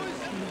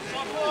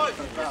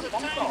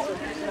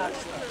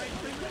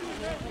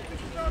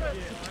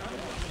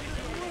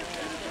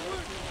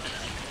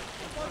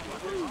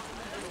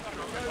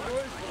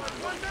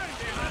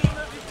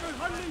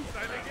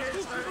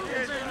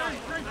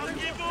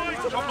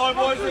Chop low,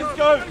 boys, let's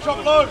go!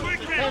 Chop low! Go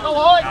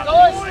high,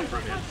 guys!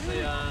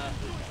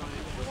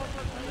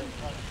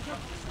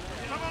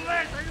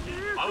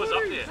 I was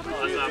up there. I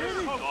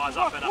was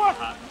up and up the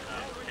hut.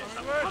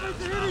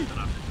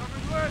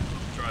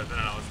 Drove in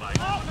and I was like...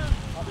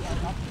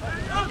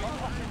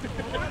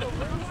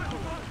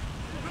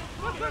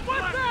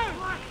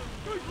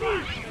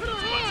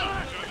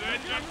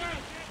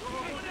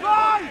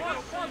 Right!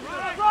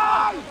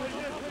 Right!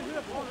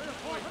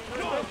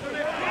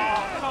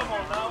 Come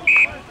on now.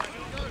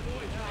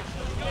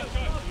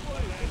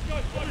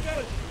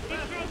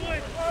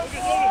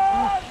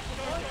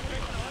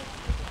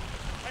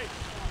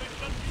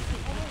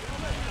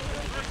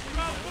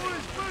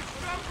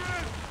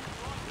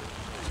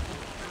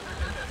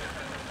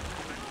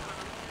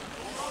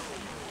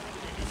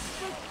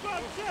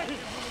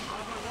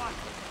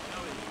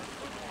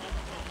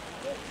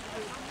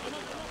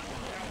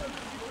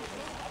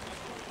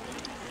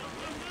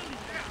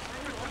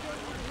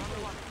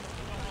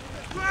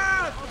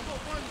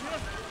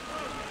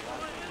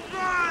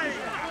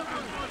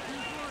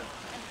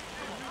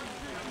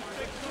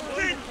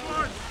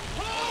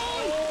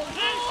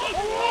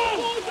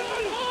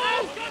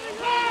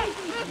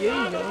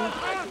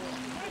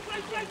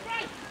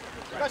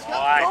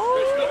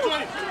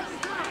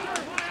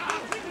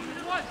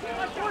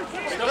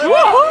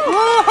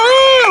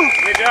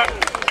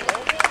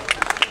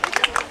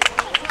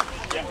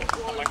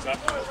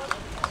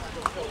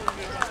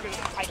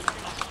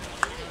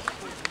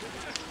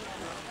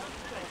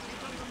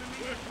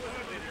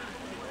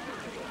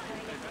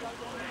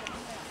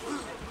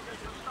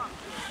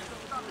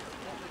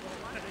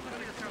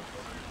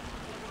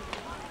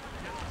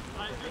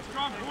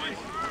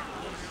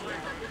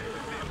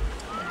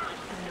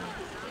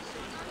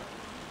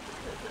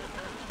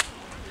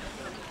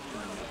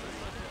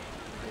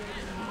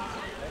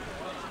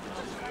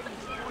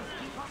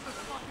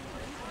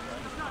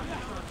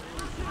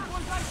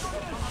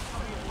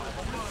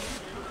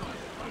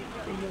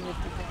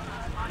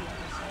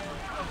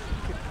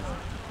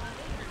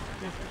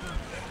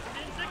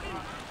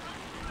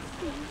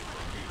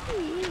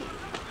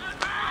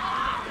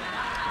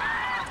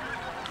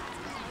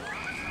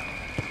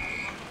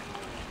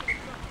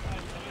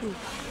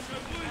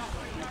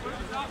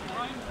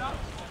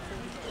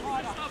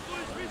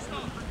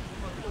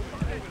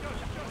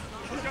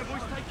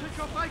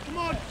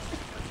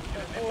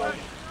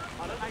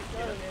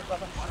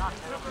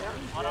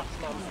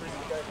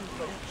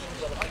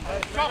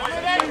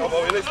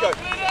 Let's go.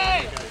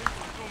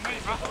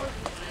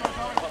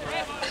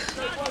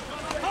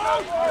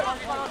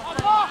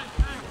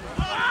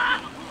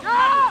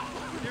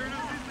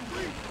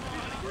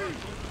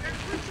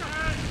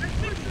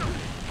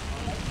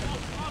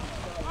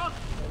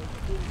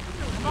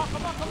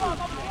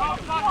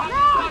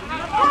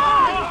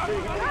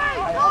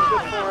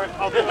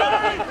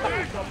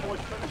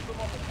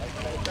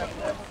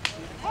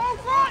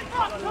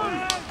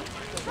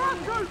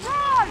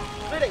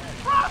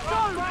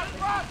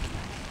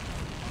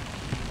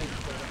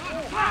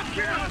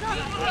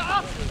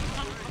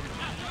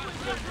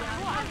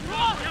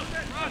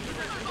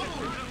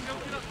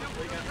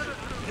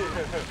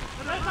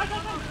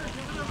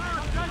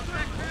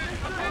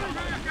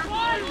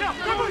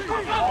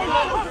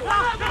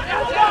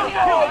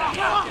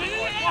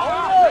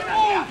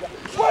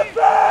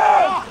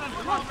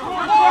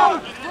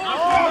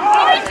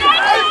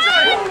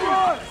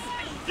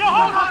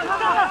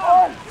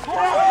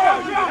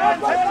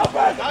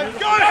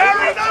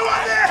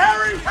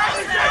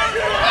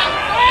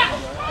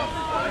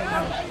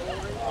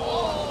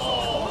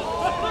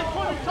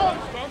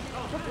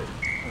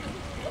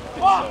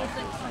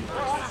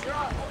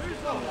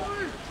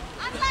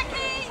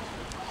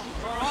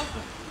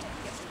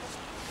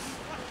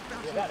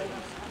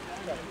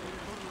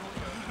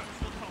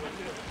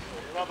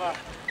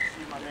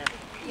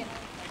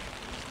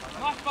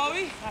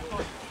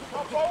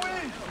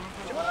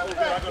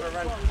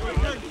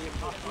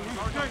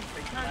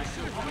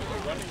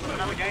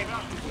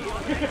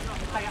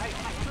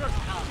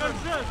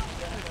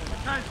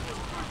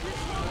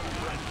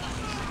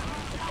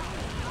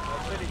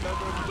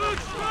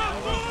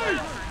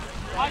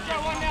 Hydro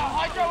one now,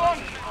 hydro one!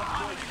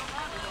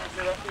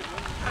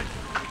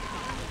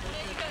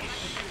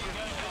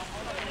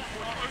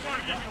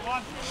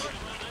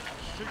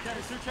 Two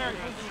carry.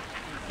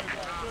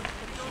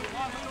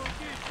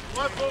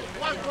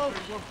 One ball.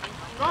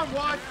 Run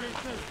wide.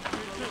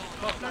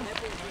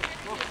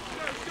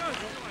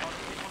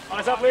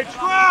 Eyes up, Lidge.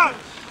 Run!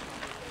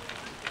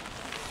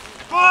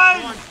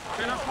 Fine!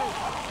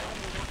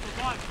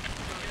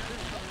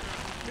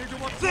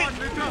 Sit!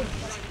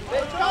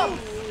 Let's go!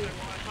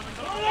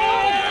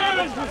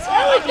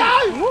 There we go!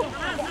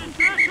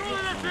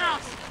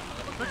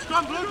 Let's go,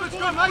 Blue, let's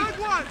go, mate!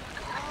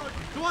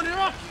 Come on,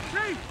 Hero!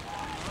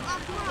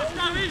 Let's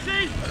go,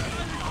 easy!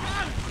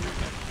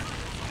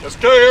 Let's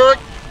go, Eric.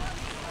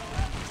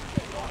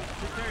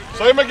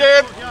 Same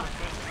again.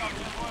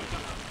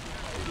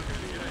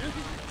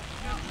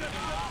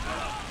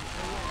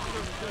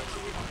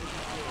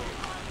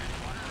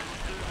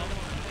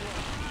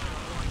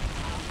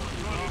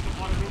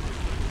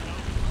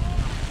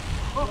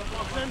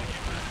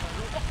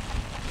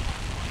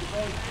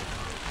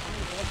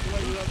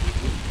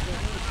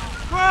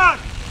 Run!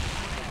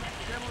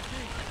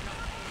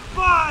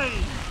 Five!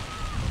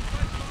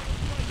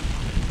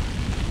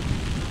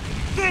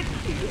 Six!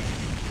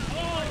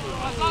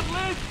 That's up,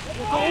 Liz!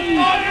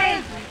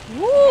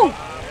 Woo!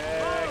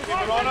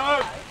 Keep it on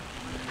out.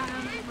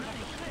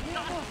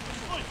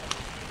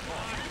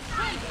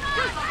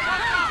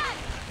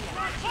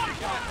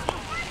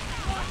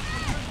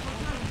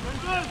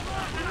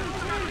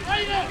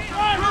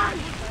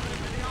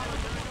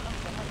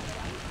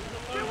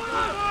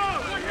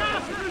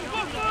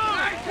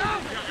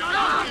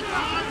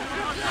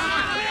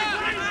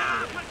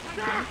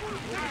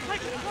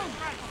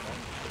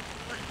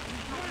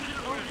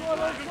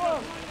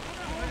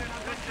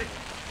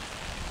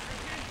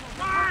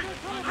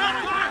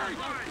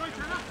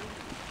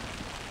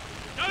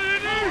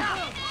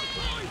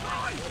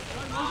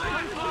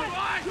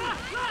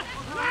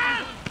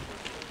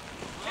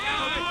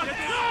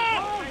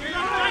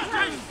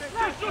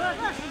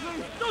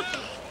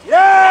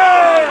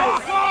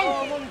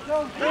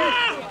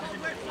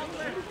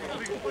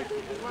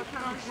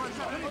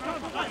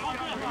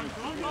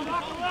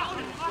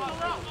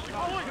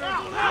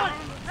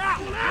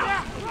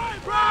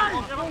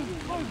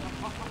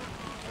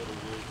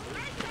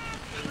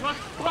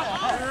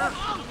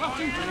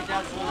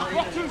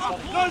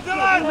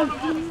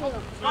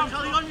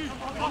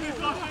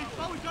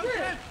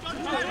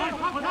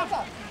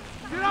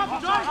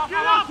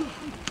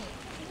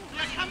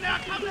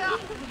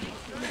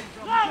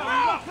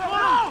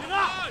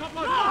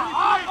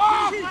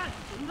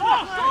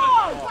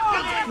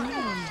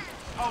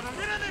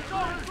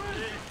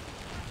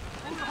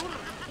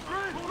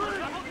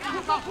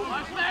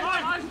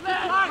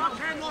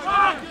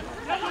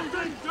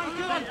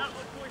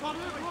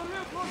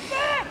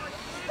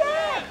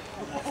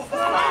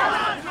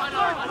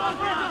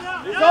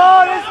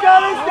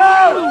 Let's go!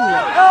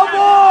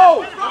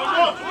 Elbow!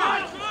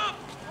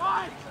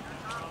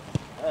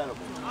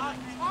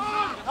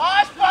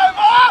 Nice,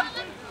 Boma!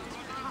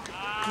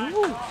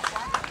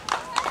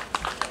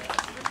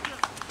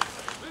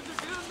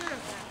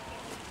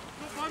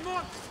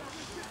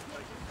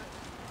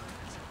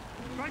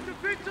 Take the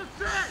picture,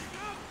 set!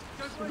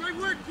 Great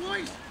work,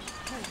 boys!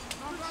 Good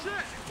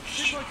set!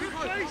 Good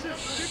places!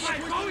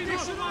 Keep going,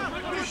 listen up!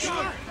 Let's go!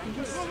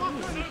 Get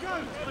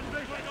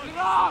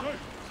up!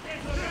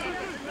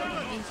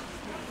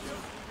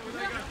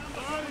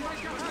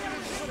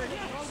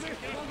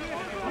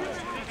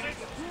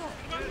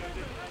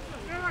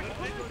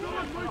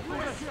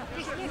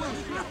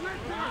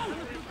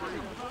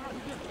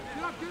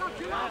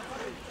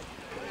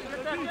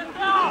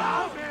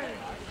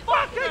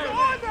 Fucking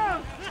on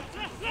them!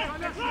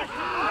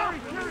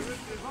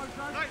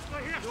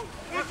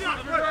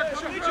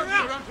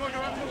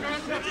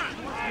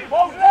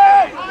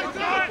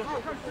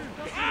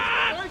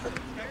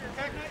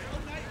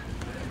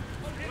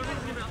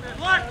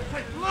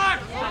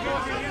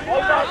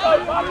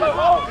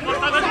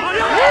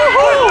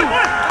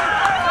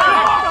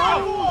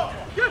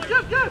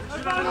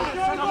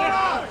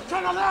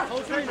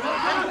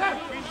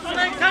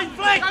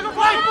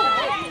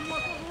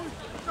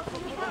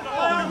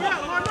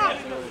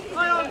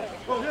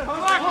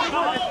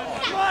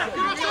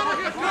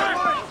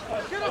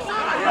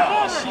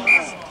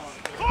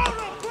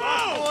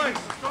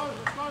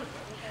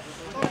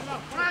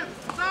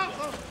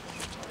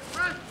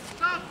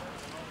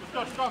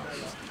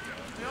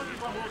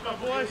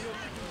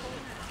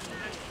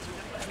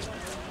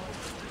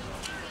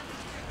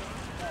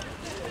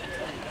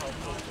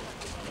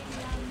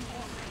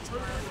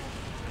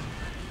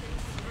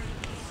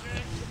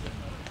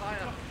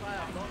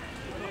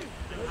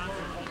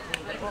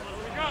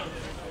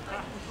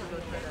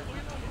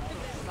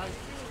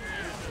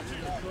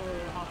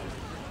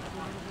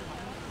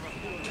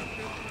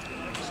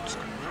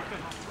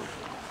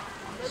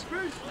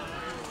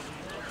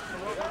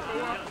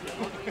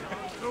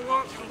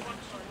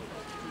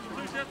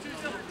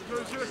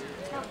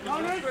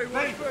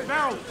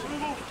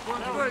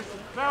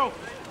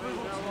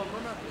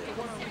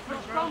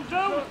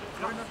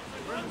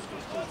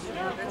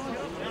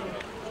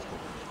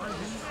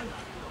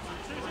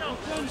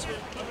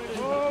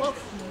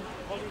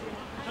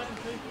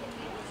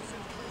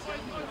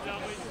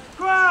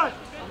 Squad!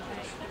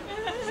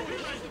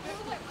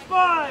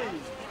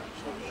 5!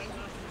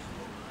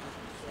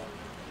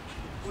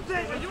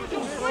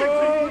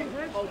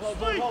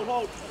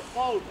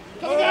 Hold.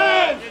 Come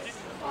again!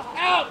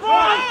 Out!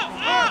 Right!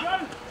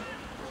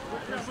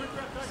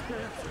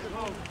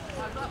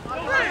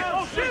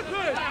 Oh, shit!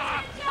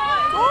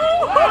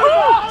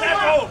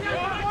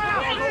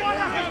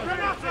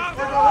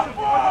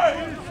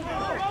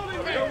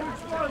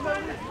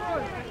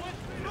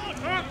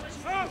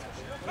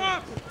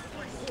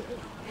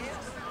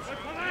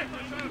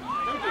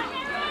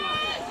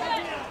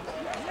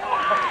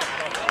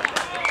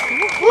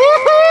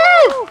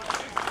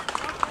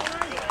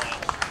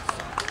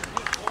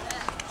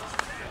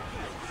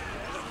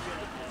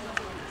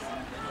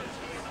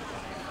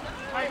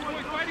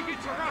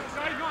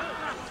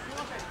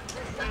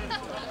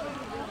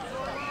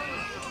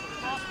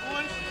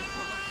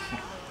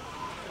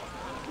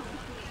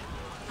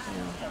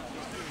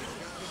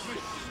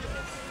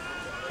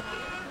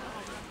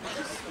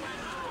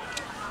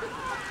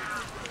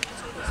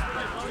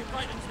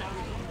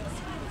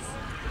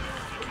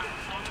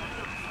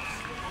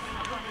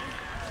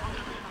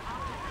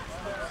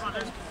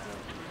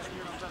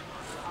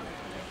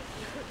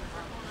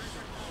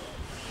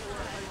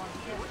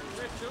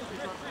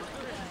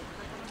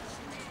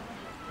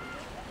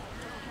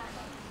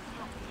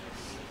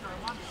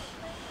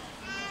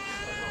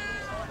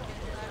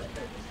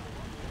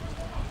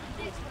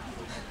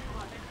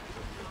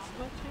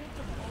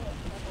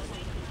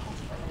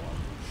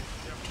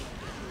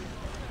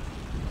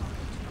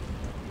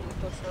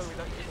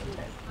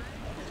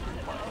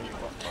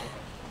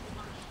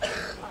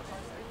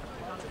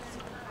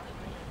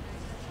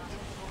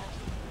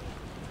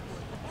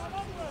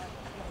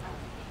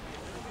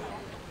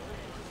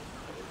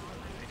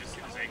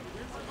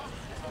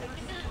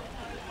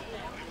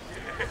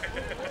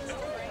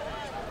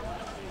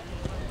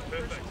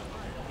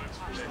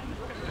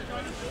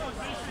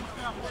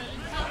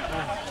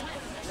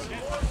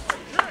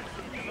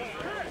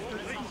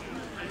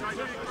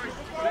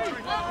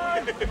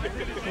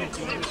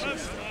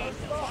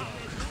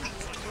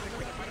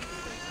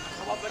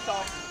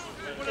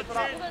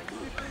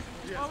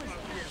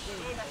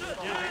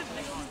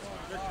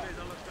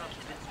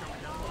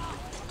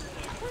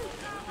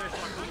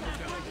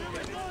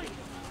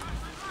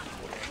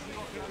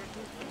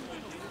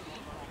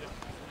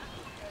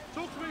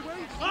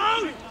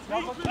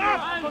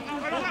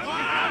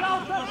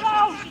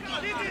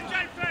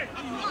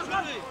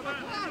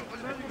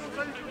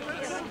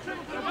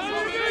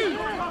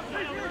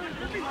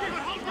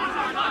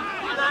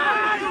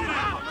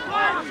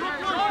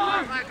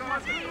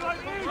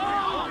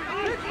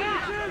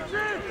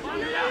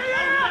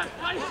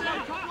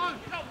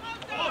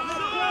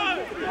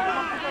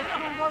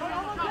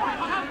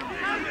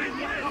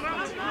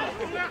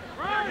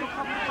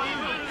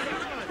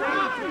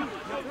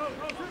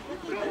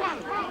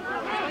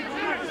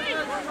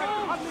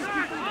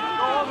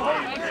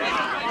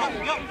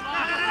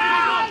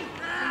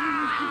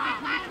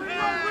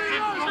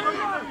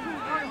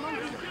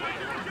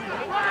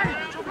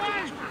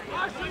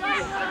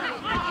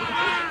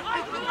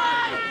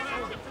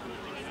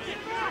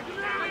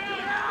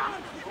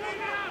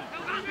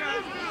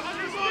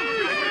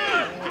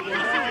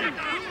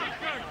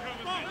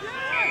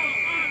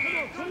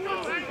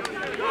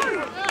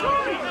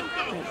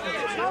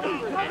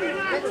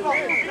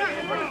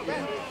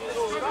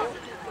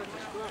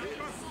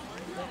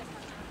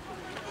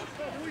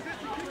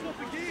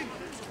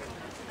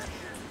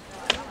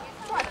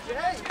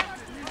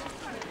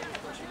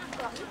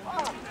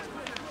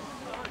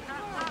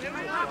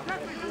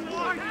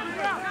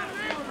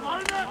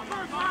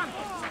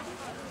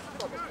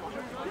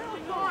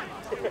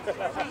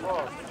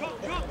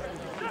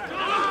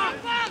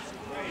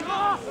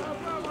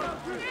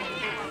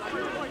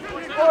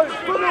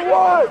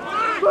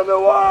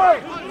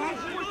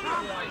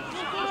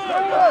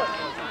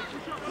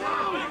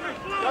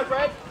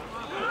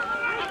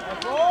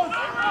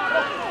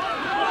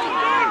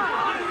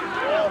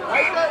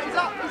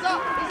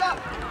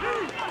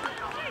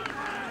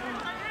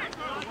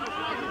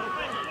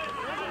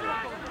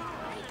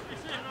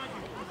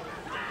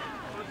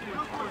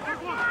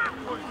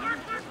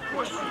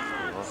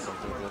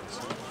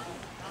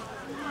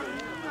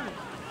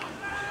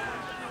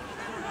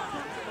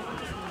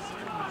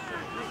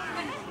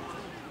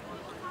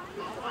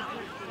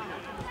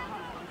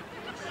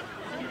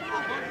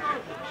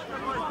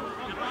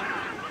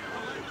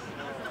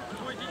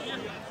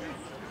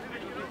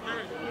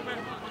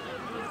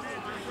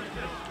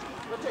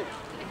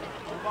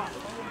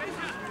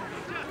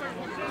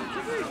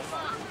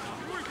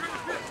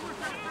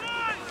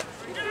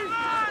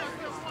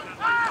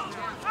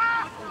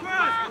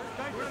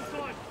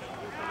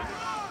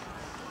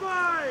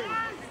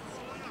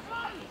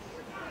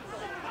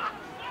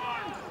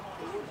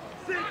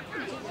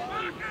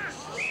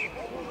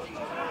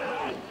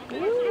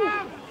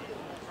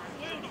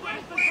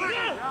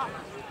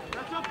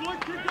 That's up, boys.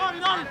 Keep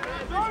going, on.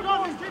 Keep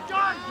going.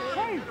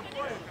 Hey.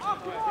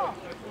 Up, up.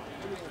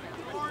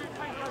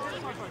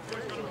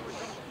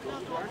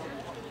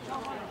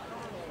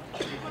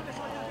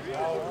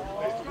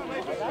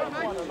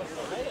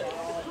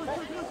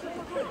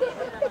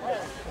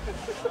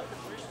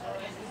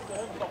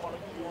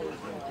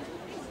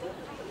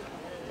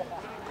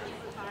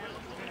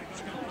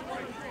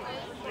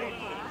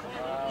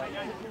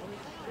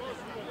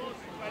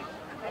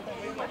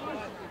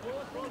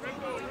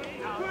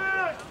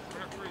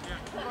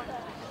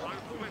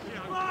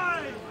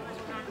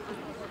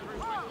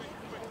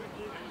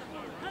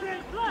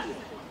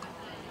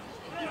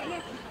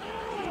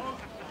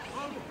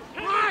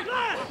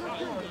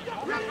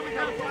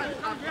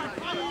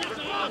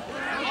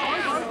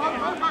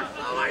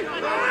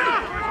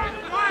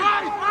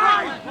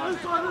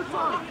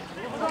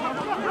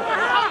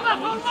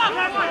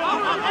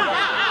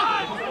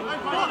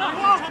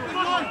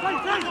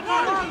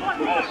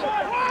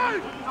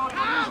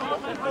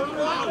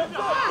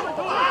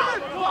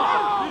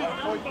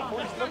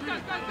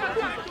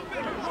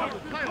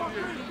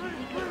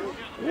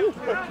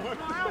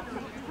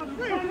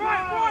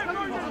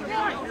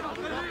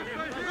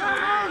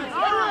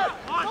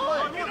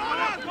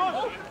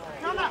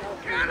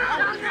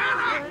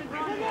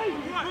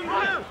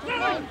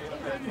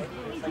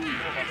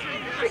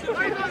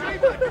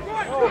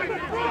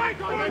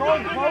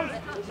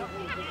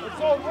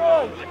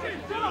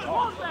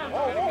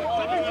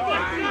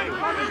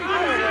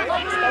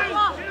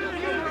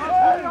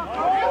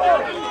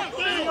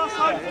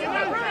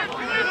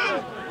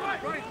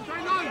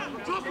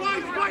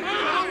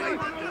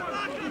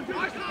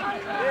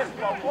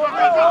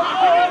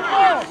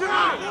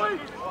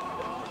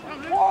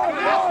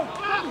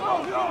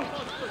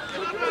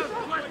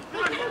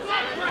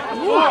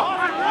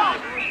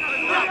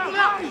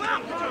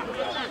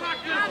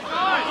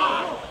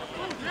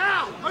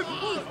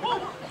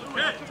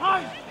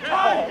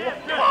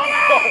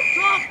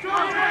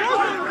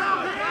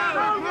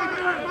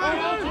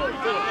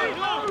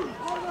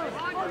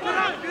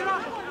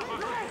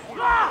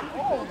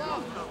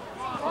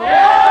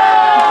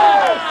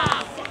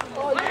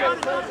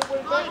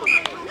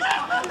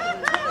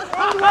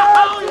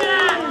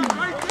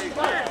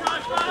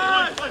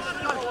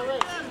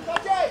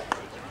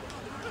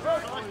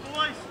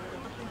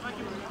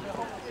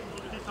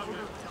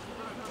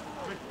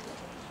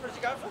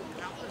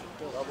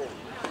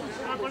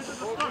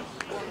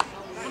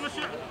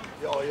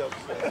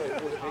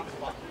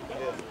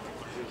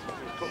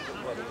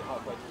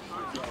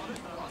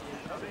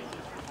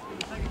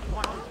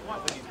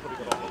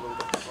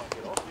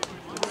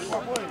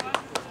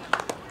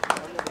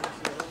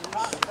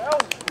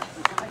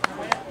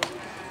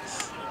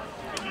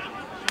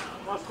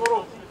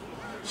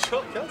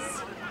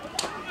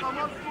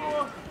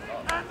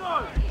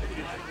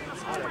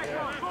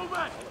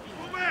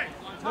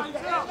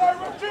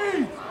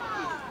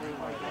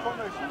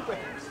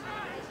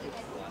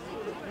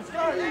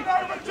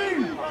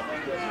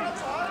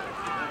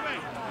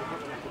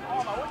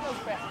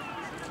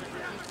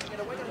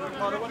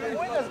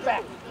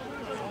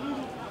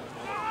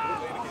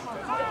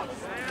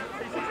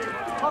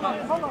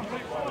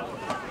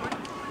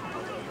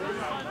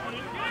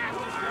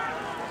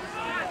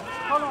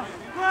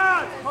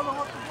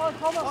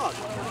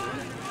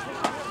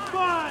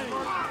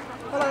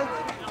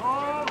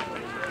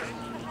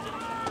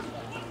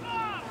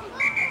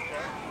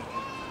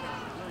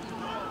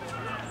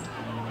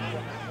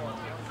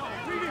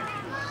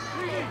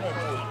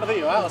 I think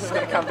your house is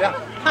going to come down.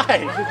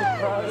 Hey!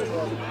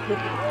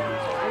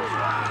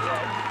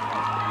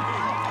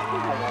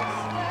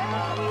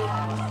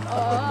 Oh,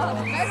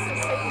 nice to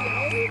see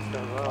you.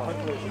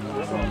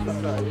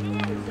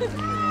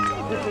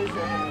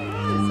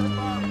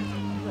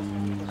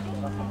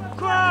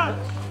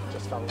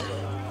 Just fell over.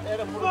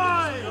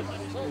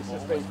 It's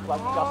just been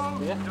plugged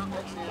just here.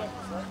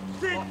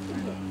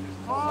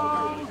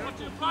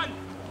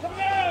 Come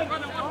in!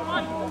 Run it,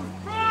 on!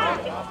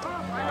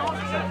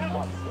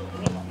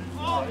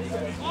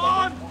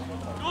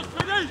 Go,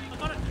 Chaney! I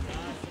got it!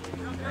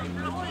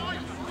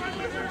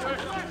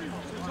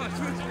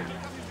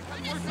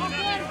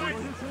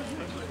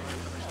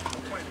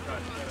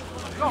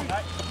 Go!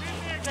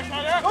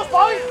 Go,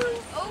 boys!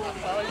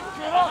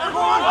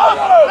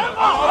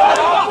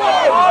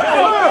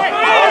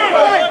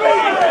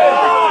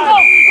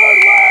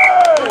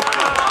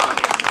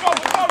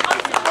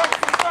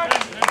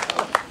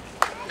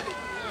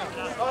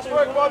 Nice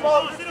work, my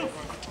ball!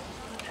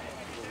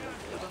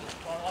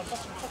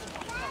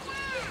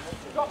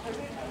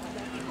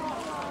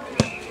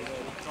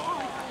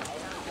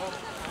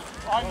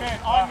 I'm man.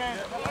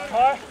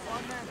 Hi.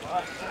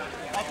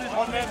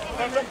 One man.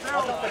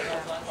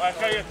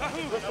 Okay, yeah.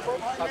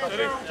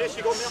 Jess,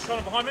 you got me up kind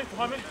of behind me.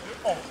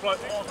 Oh, float.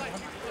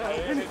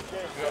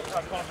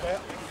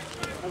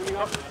 Everything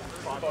up.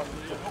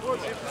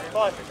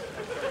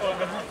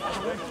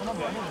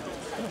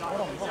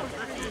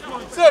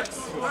 Six,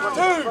 2,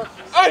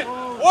 8,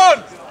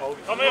 1.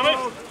 Come here, mate.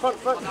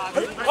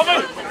 Come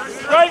here.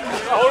 Straight.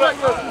 Hold it.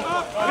 Go.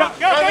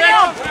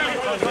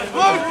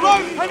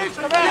 Move. Finish.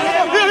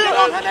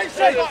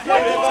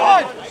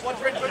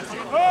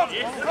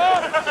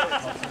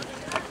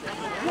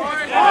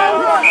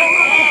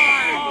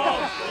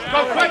 Go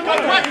quick.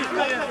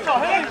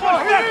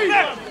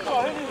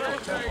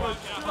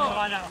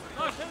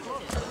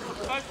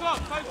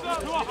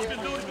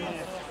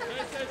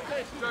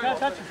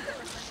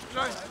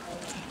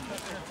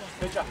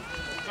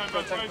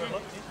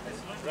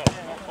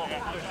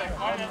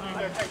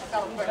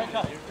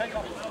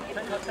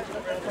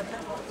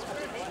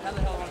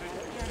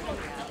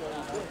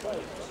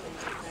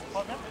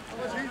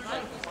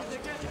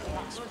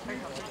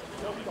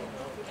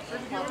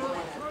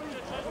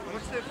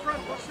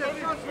 Watch their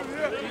front from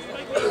here.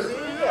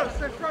 Watch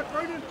their front,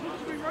 Ronan. Talk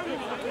to me, Ronan.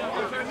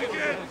 Send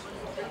again.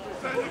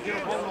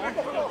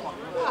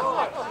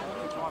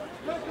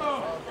 Let's go.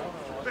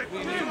 Back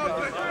 10,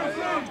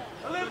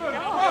 11.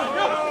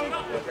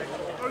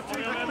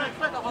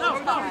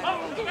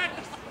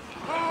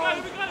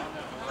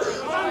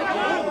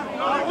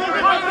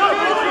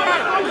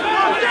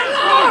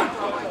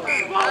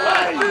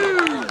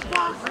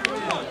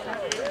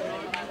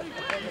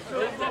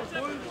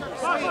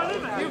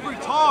 Every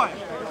time.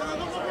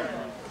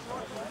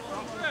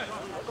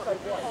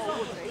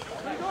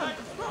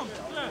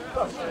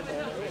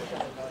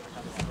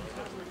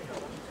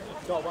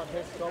 Got one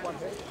hit.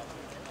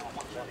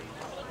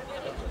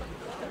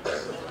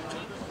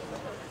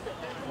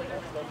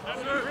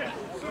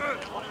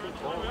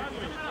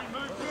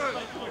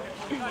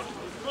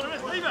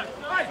 Leave it.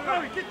 Hey,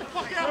 Chloe, get the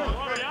fuck out of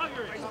it.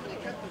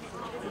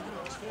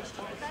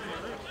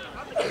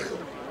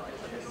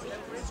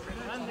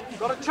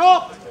 Got a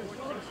chop.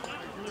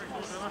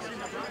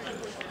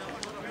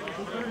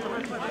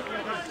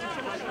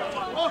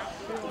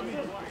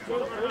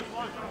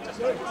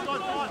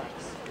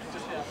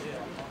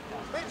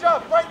 Mitchell,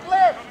 break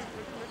left.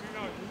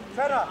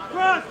 Tanner,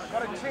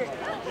 got a check.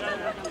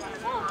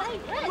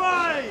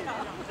 Right.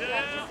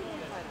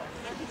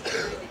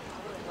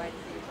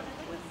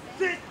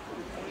 Sit.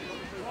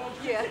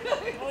 Yeah.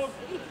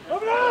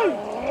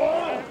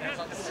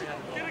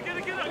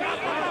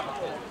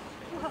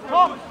 Come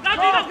on. Get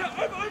it. Tom.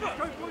 Over.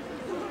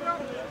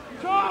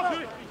 Tom.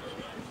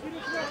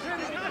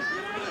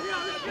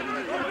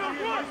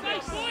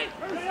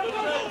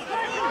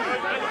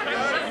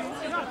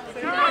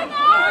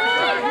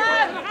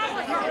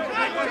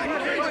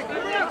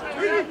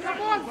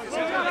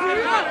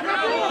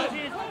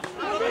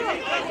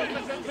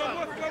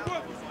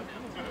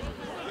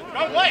 Go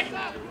away.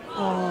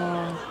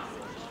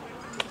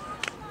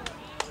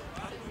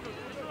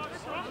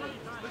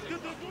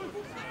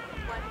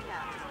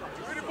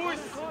 Ready,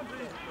 boys?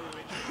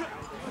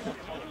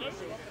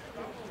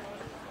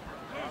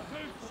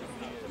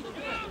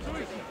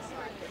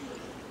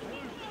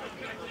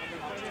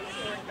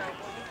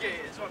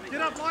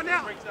 Get up, line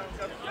out.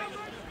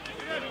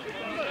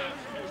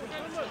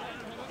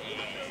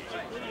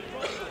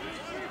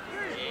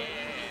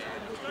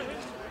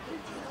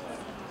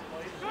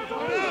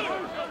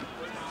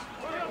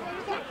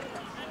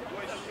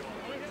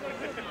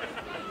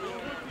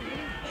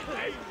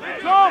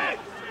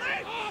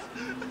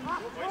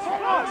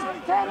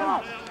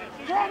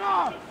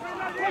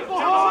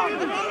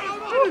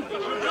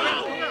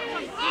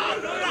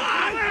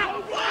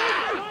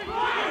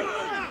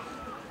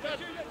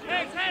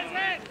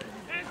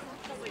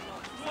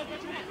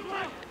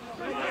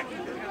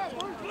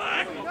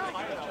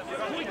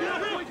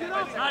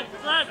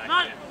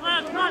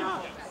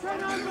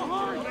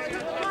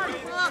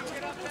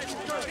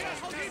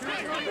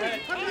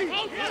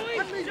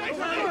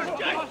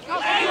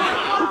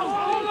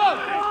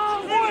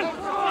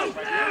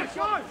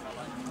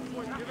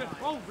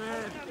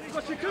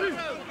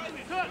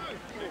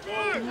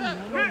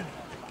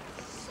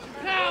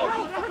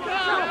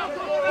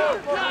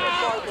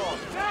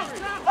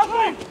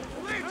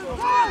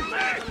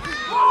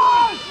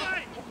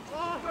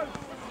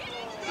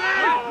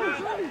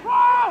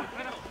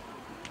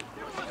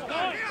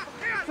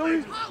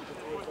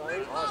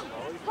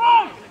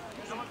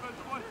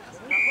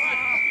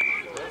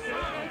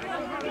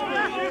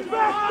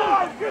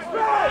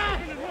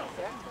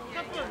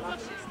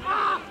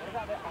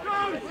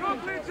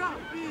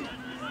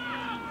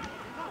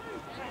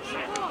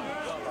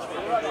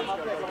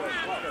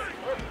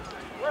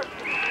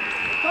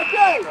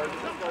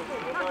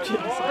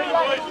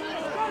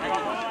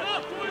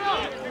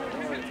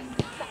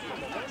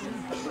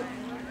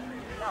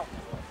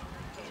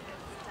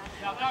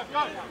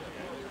 Go.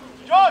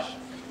 Josh!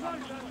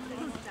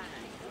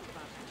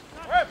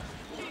 Prem!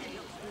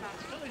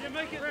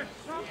 Make it.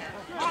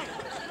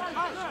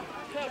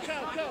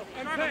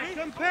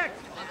 Compact.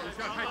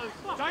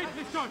 Don't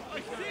this time.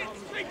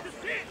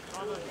 Sit.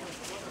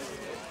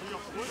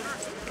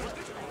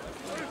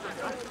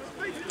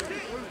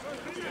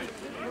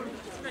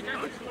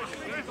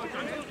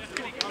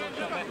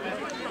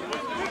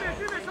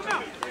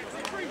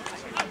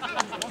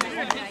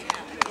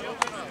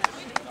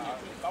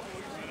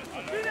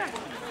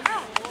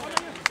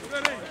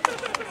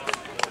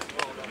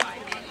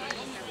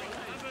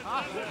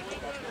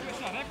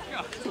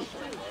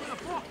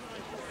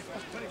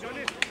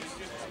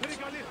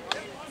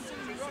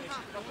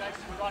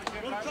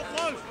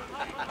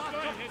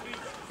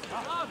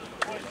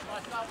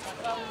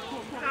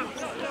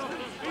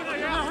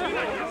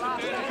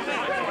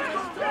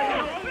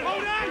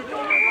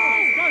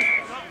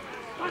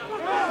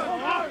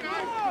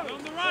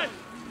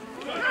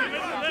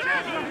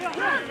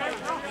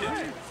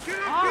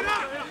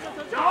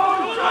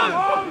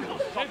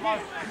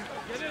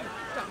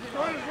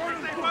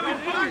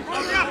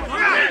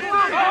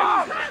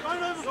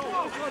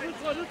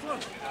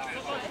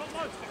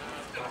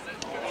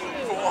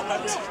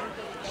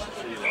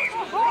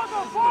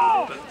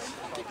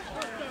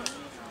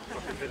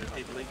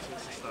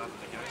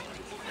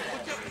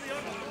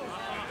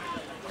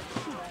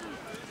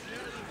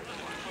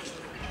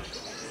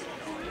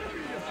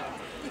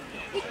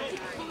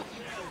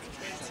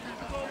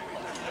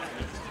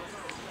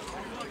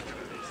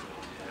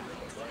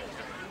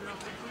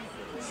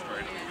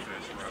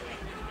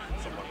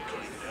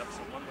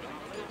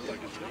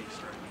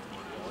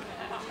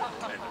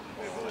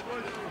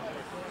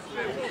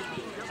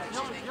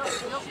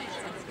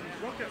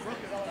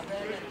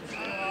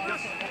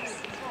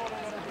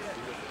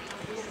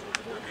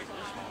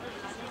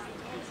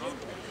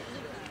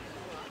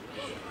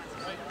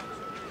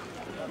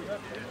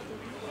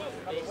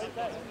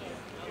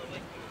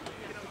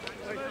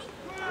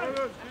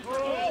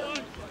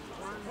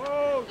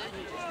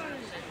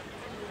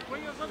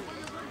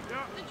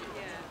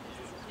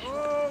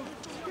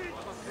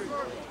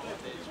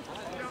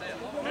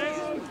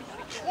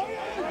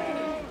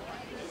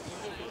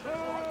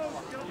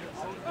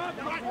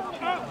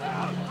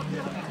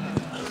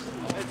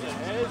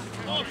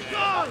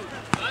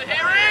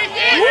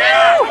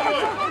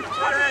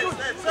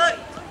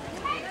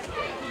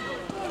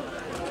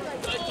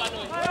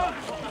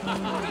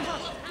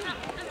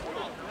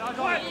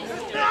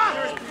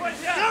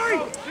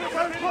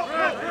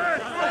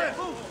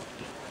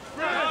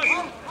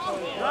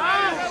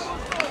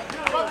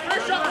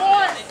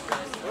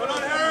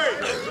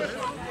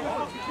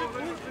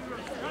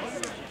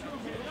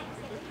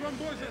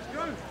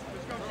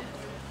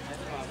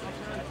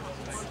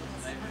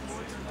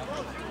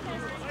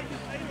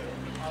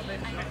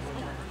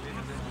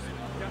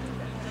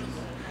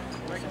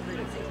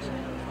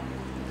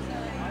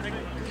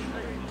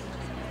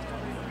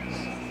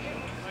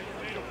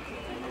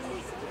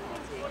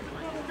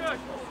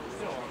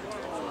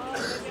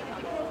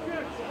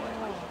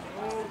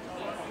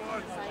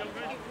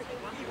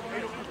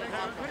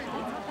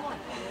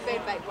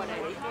 Back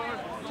 180.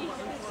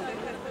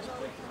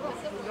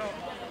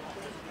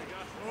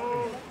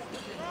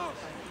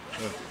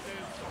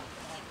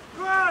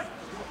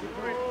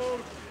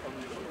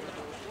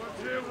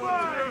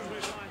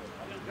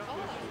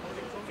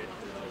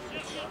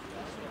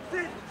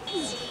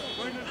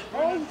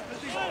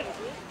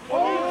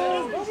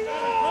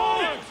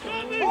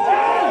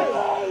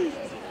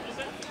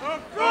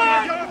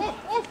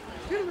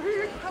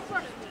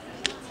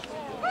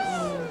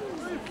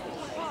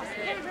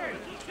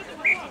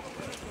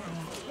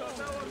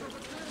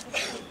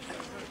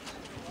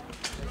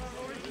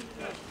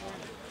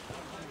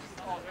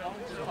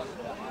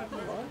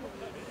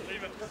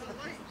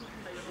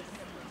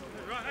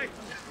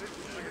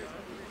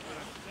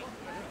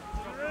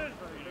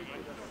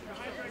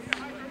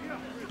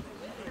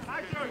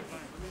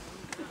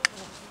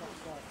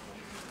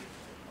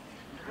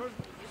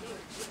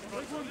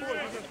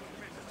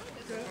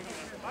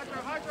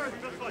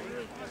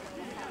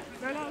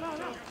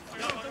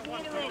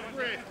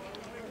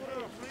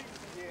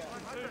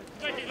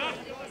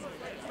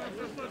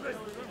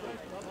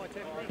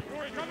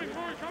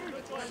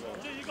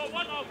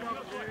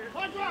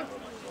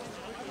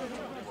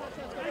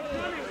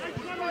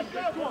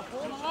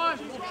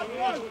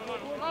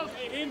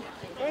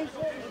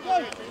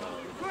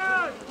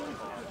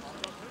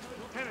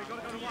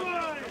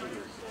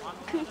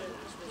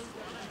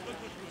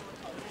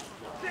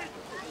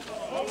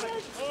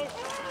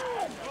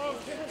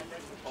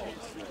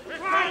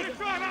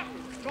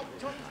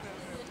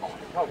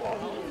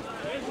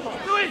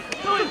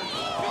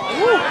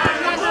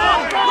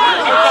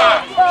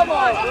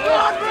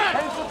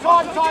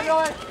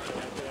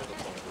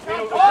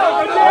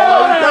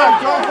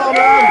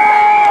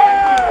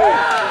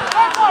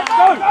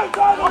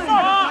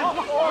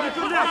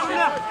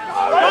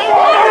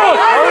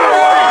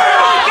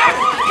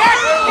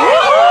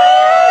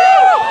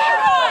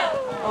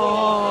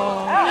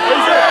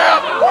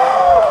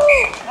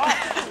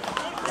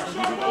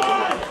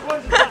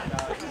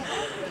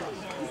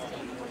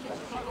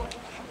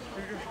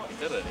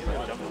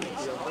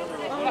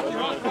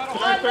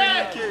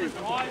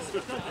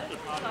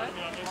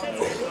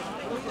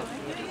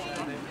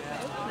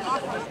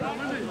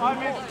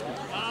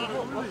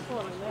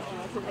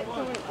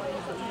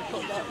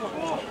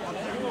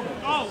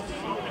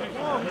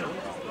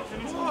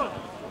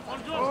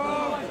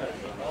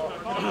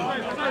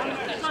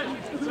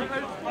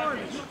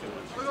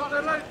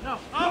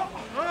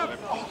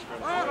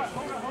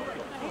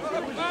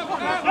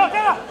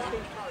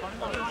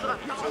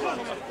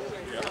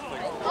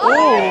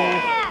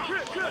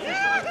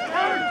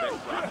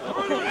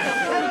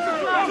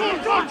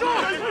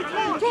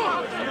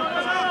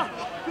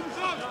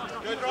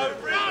 Go driver,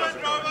 breathe,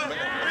 go driver.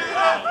 Breathe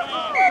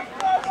up.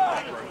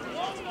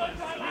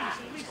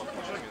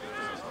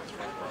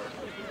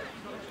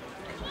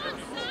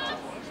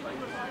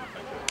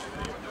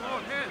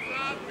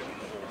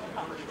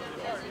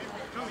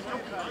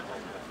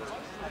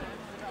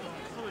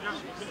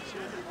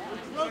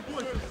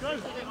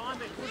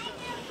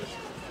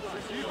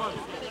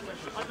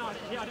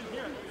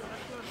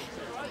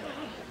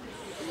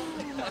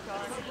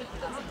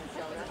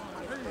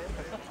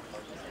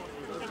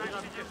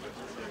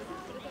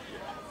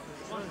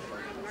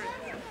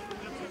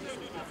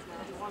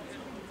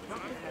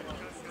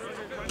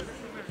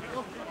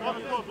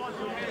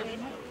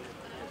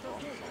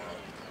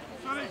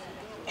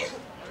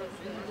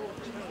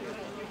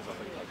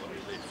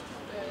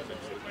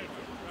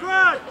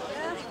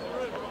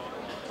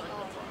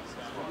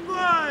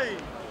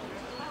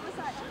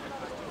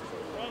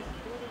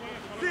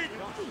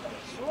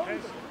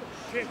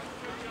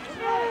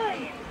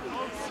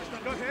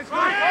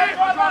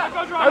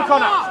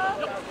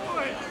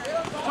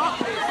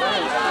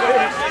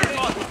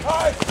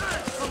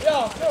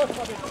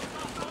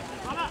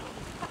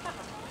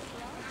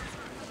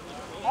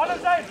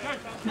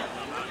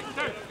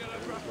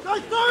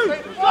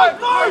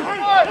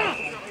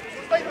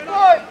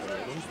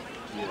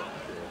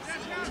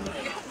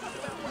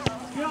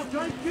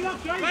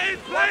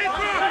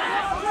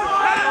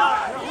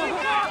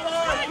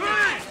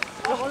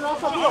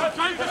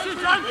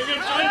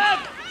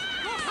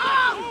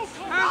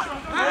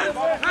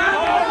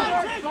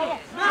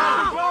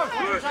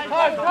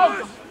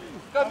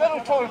 Go middle,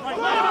 Tom.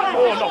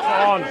 Oh, not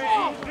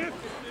on.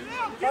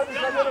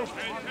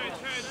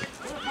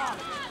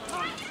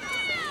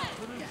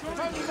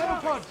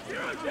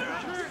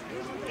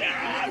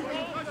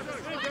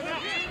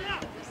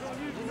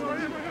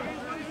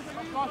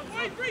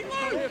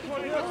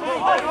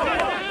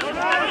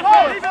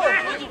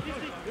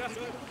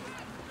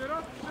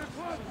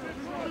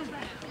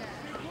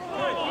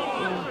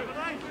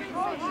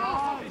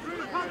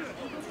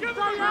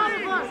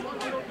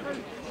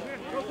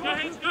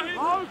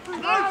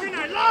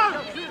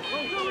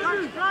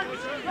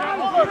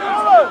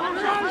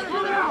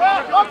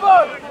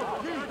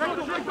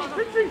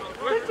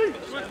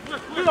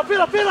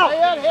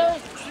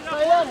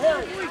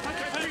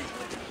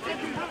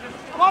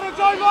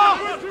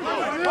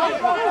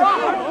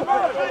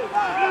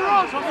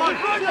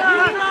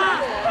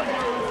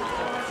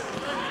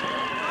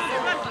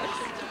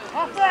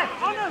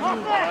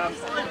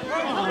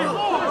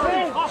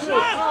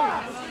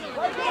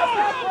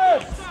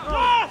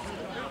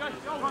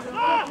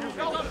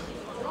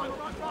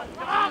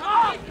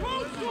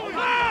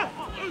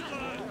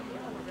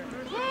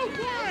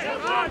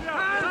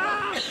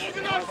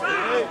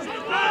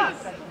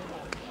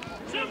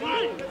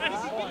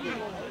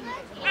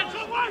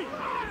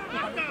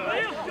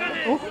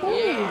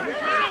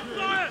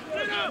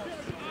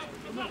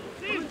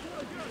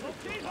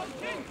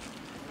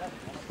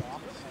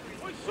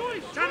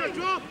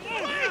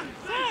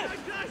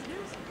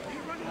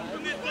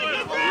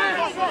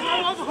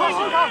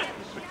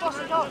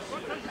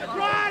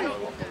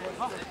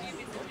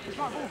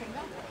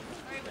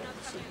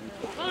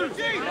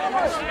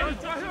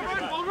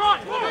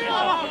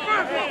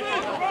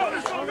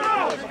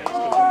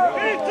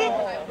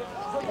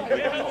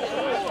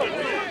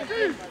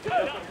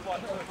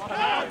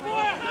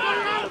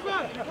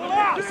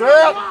 It's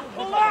out!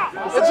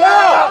 It's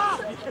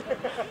out!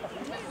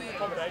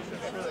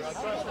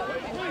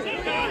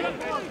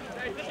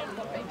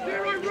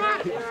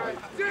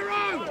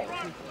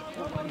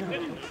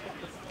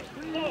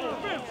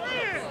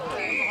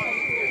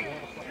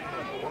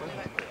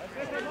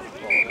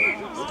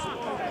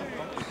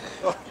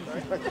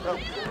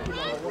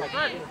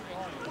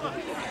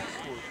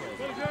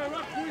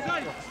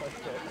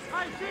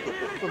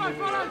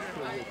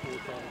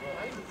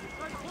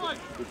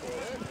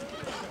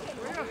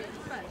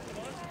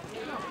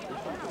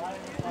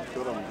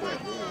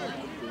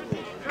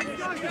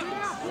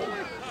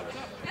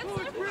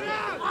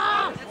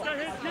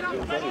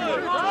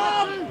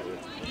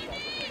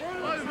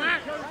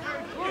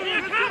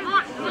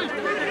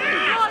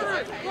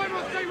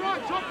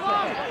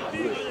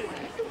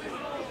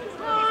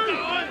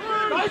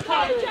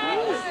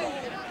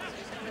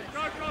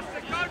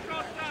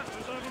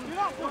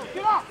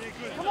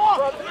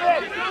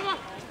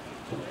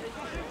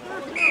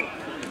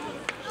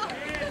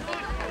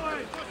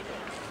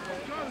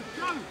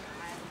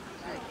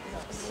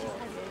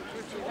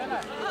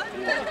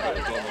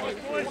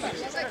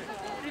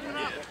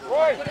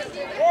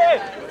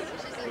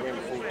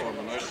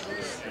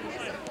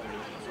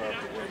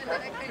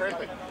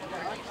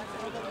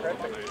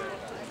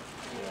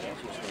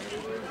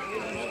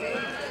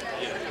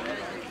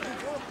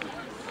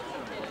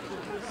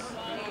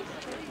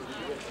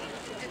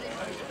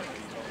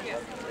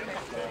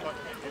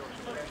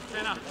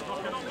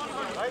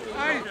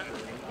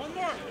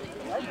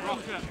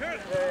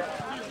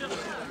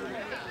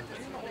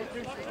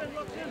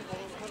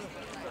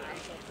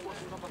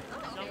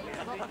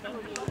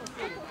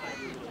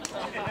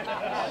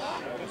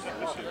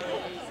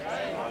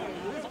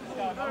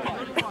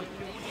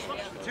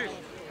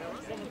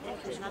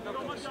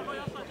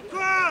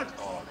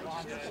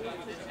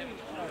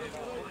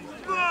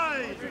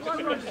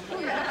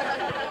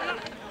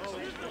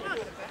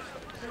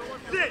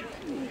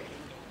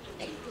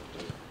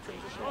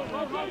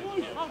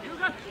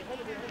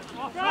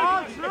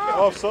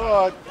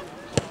 Offside.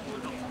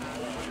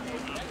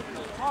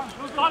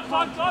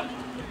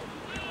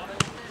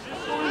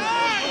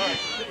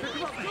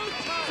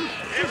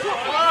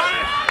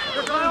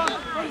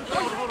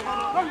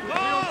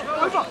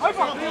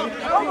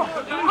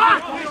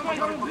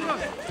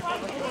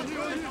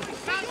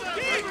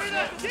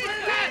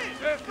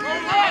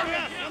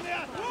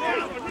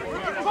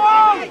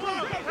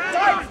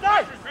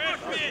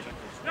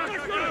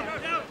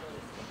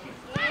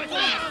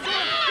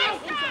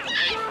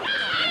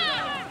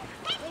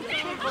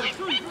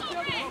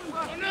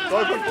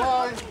 Open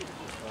play.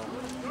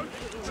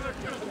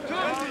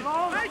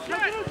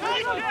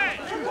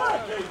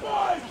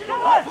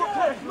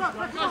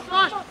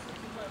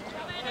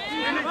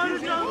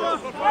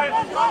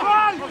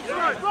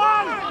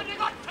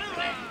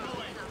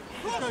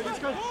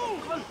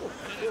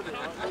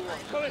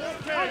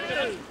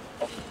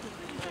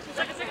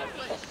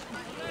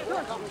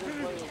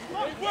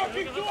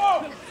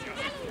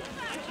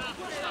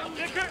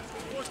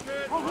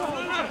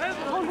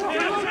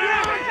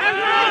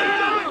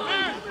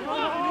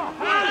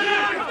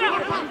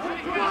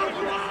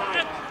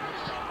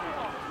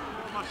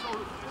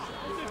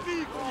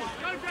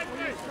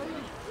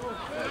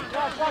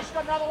 Josh,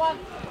 got another one.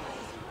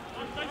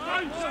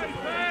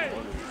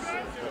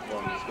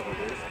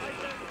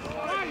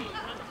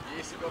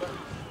 Yes, got it.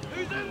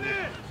 Who's in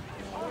there?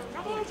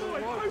 Come on,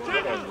 boys.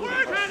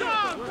 Work it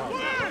up.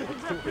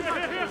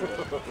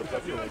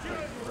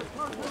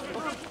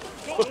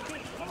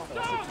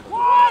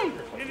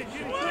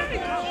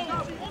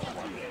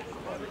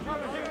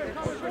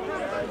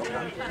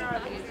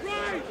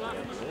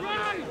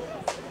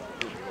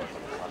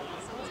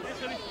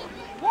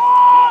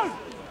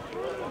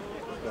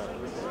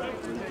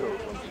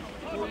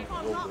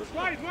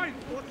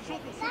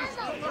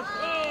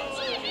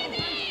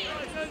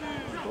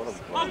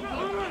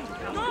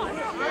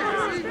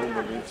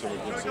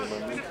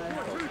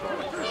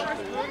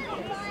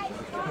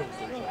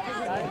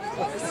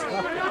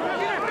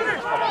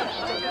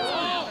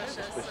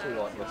 Especially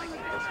like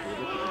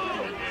this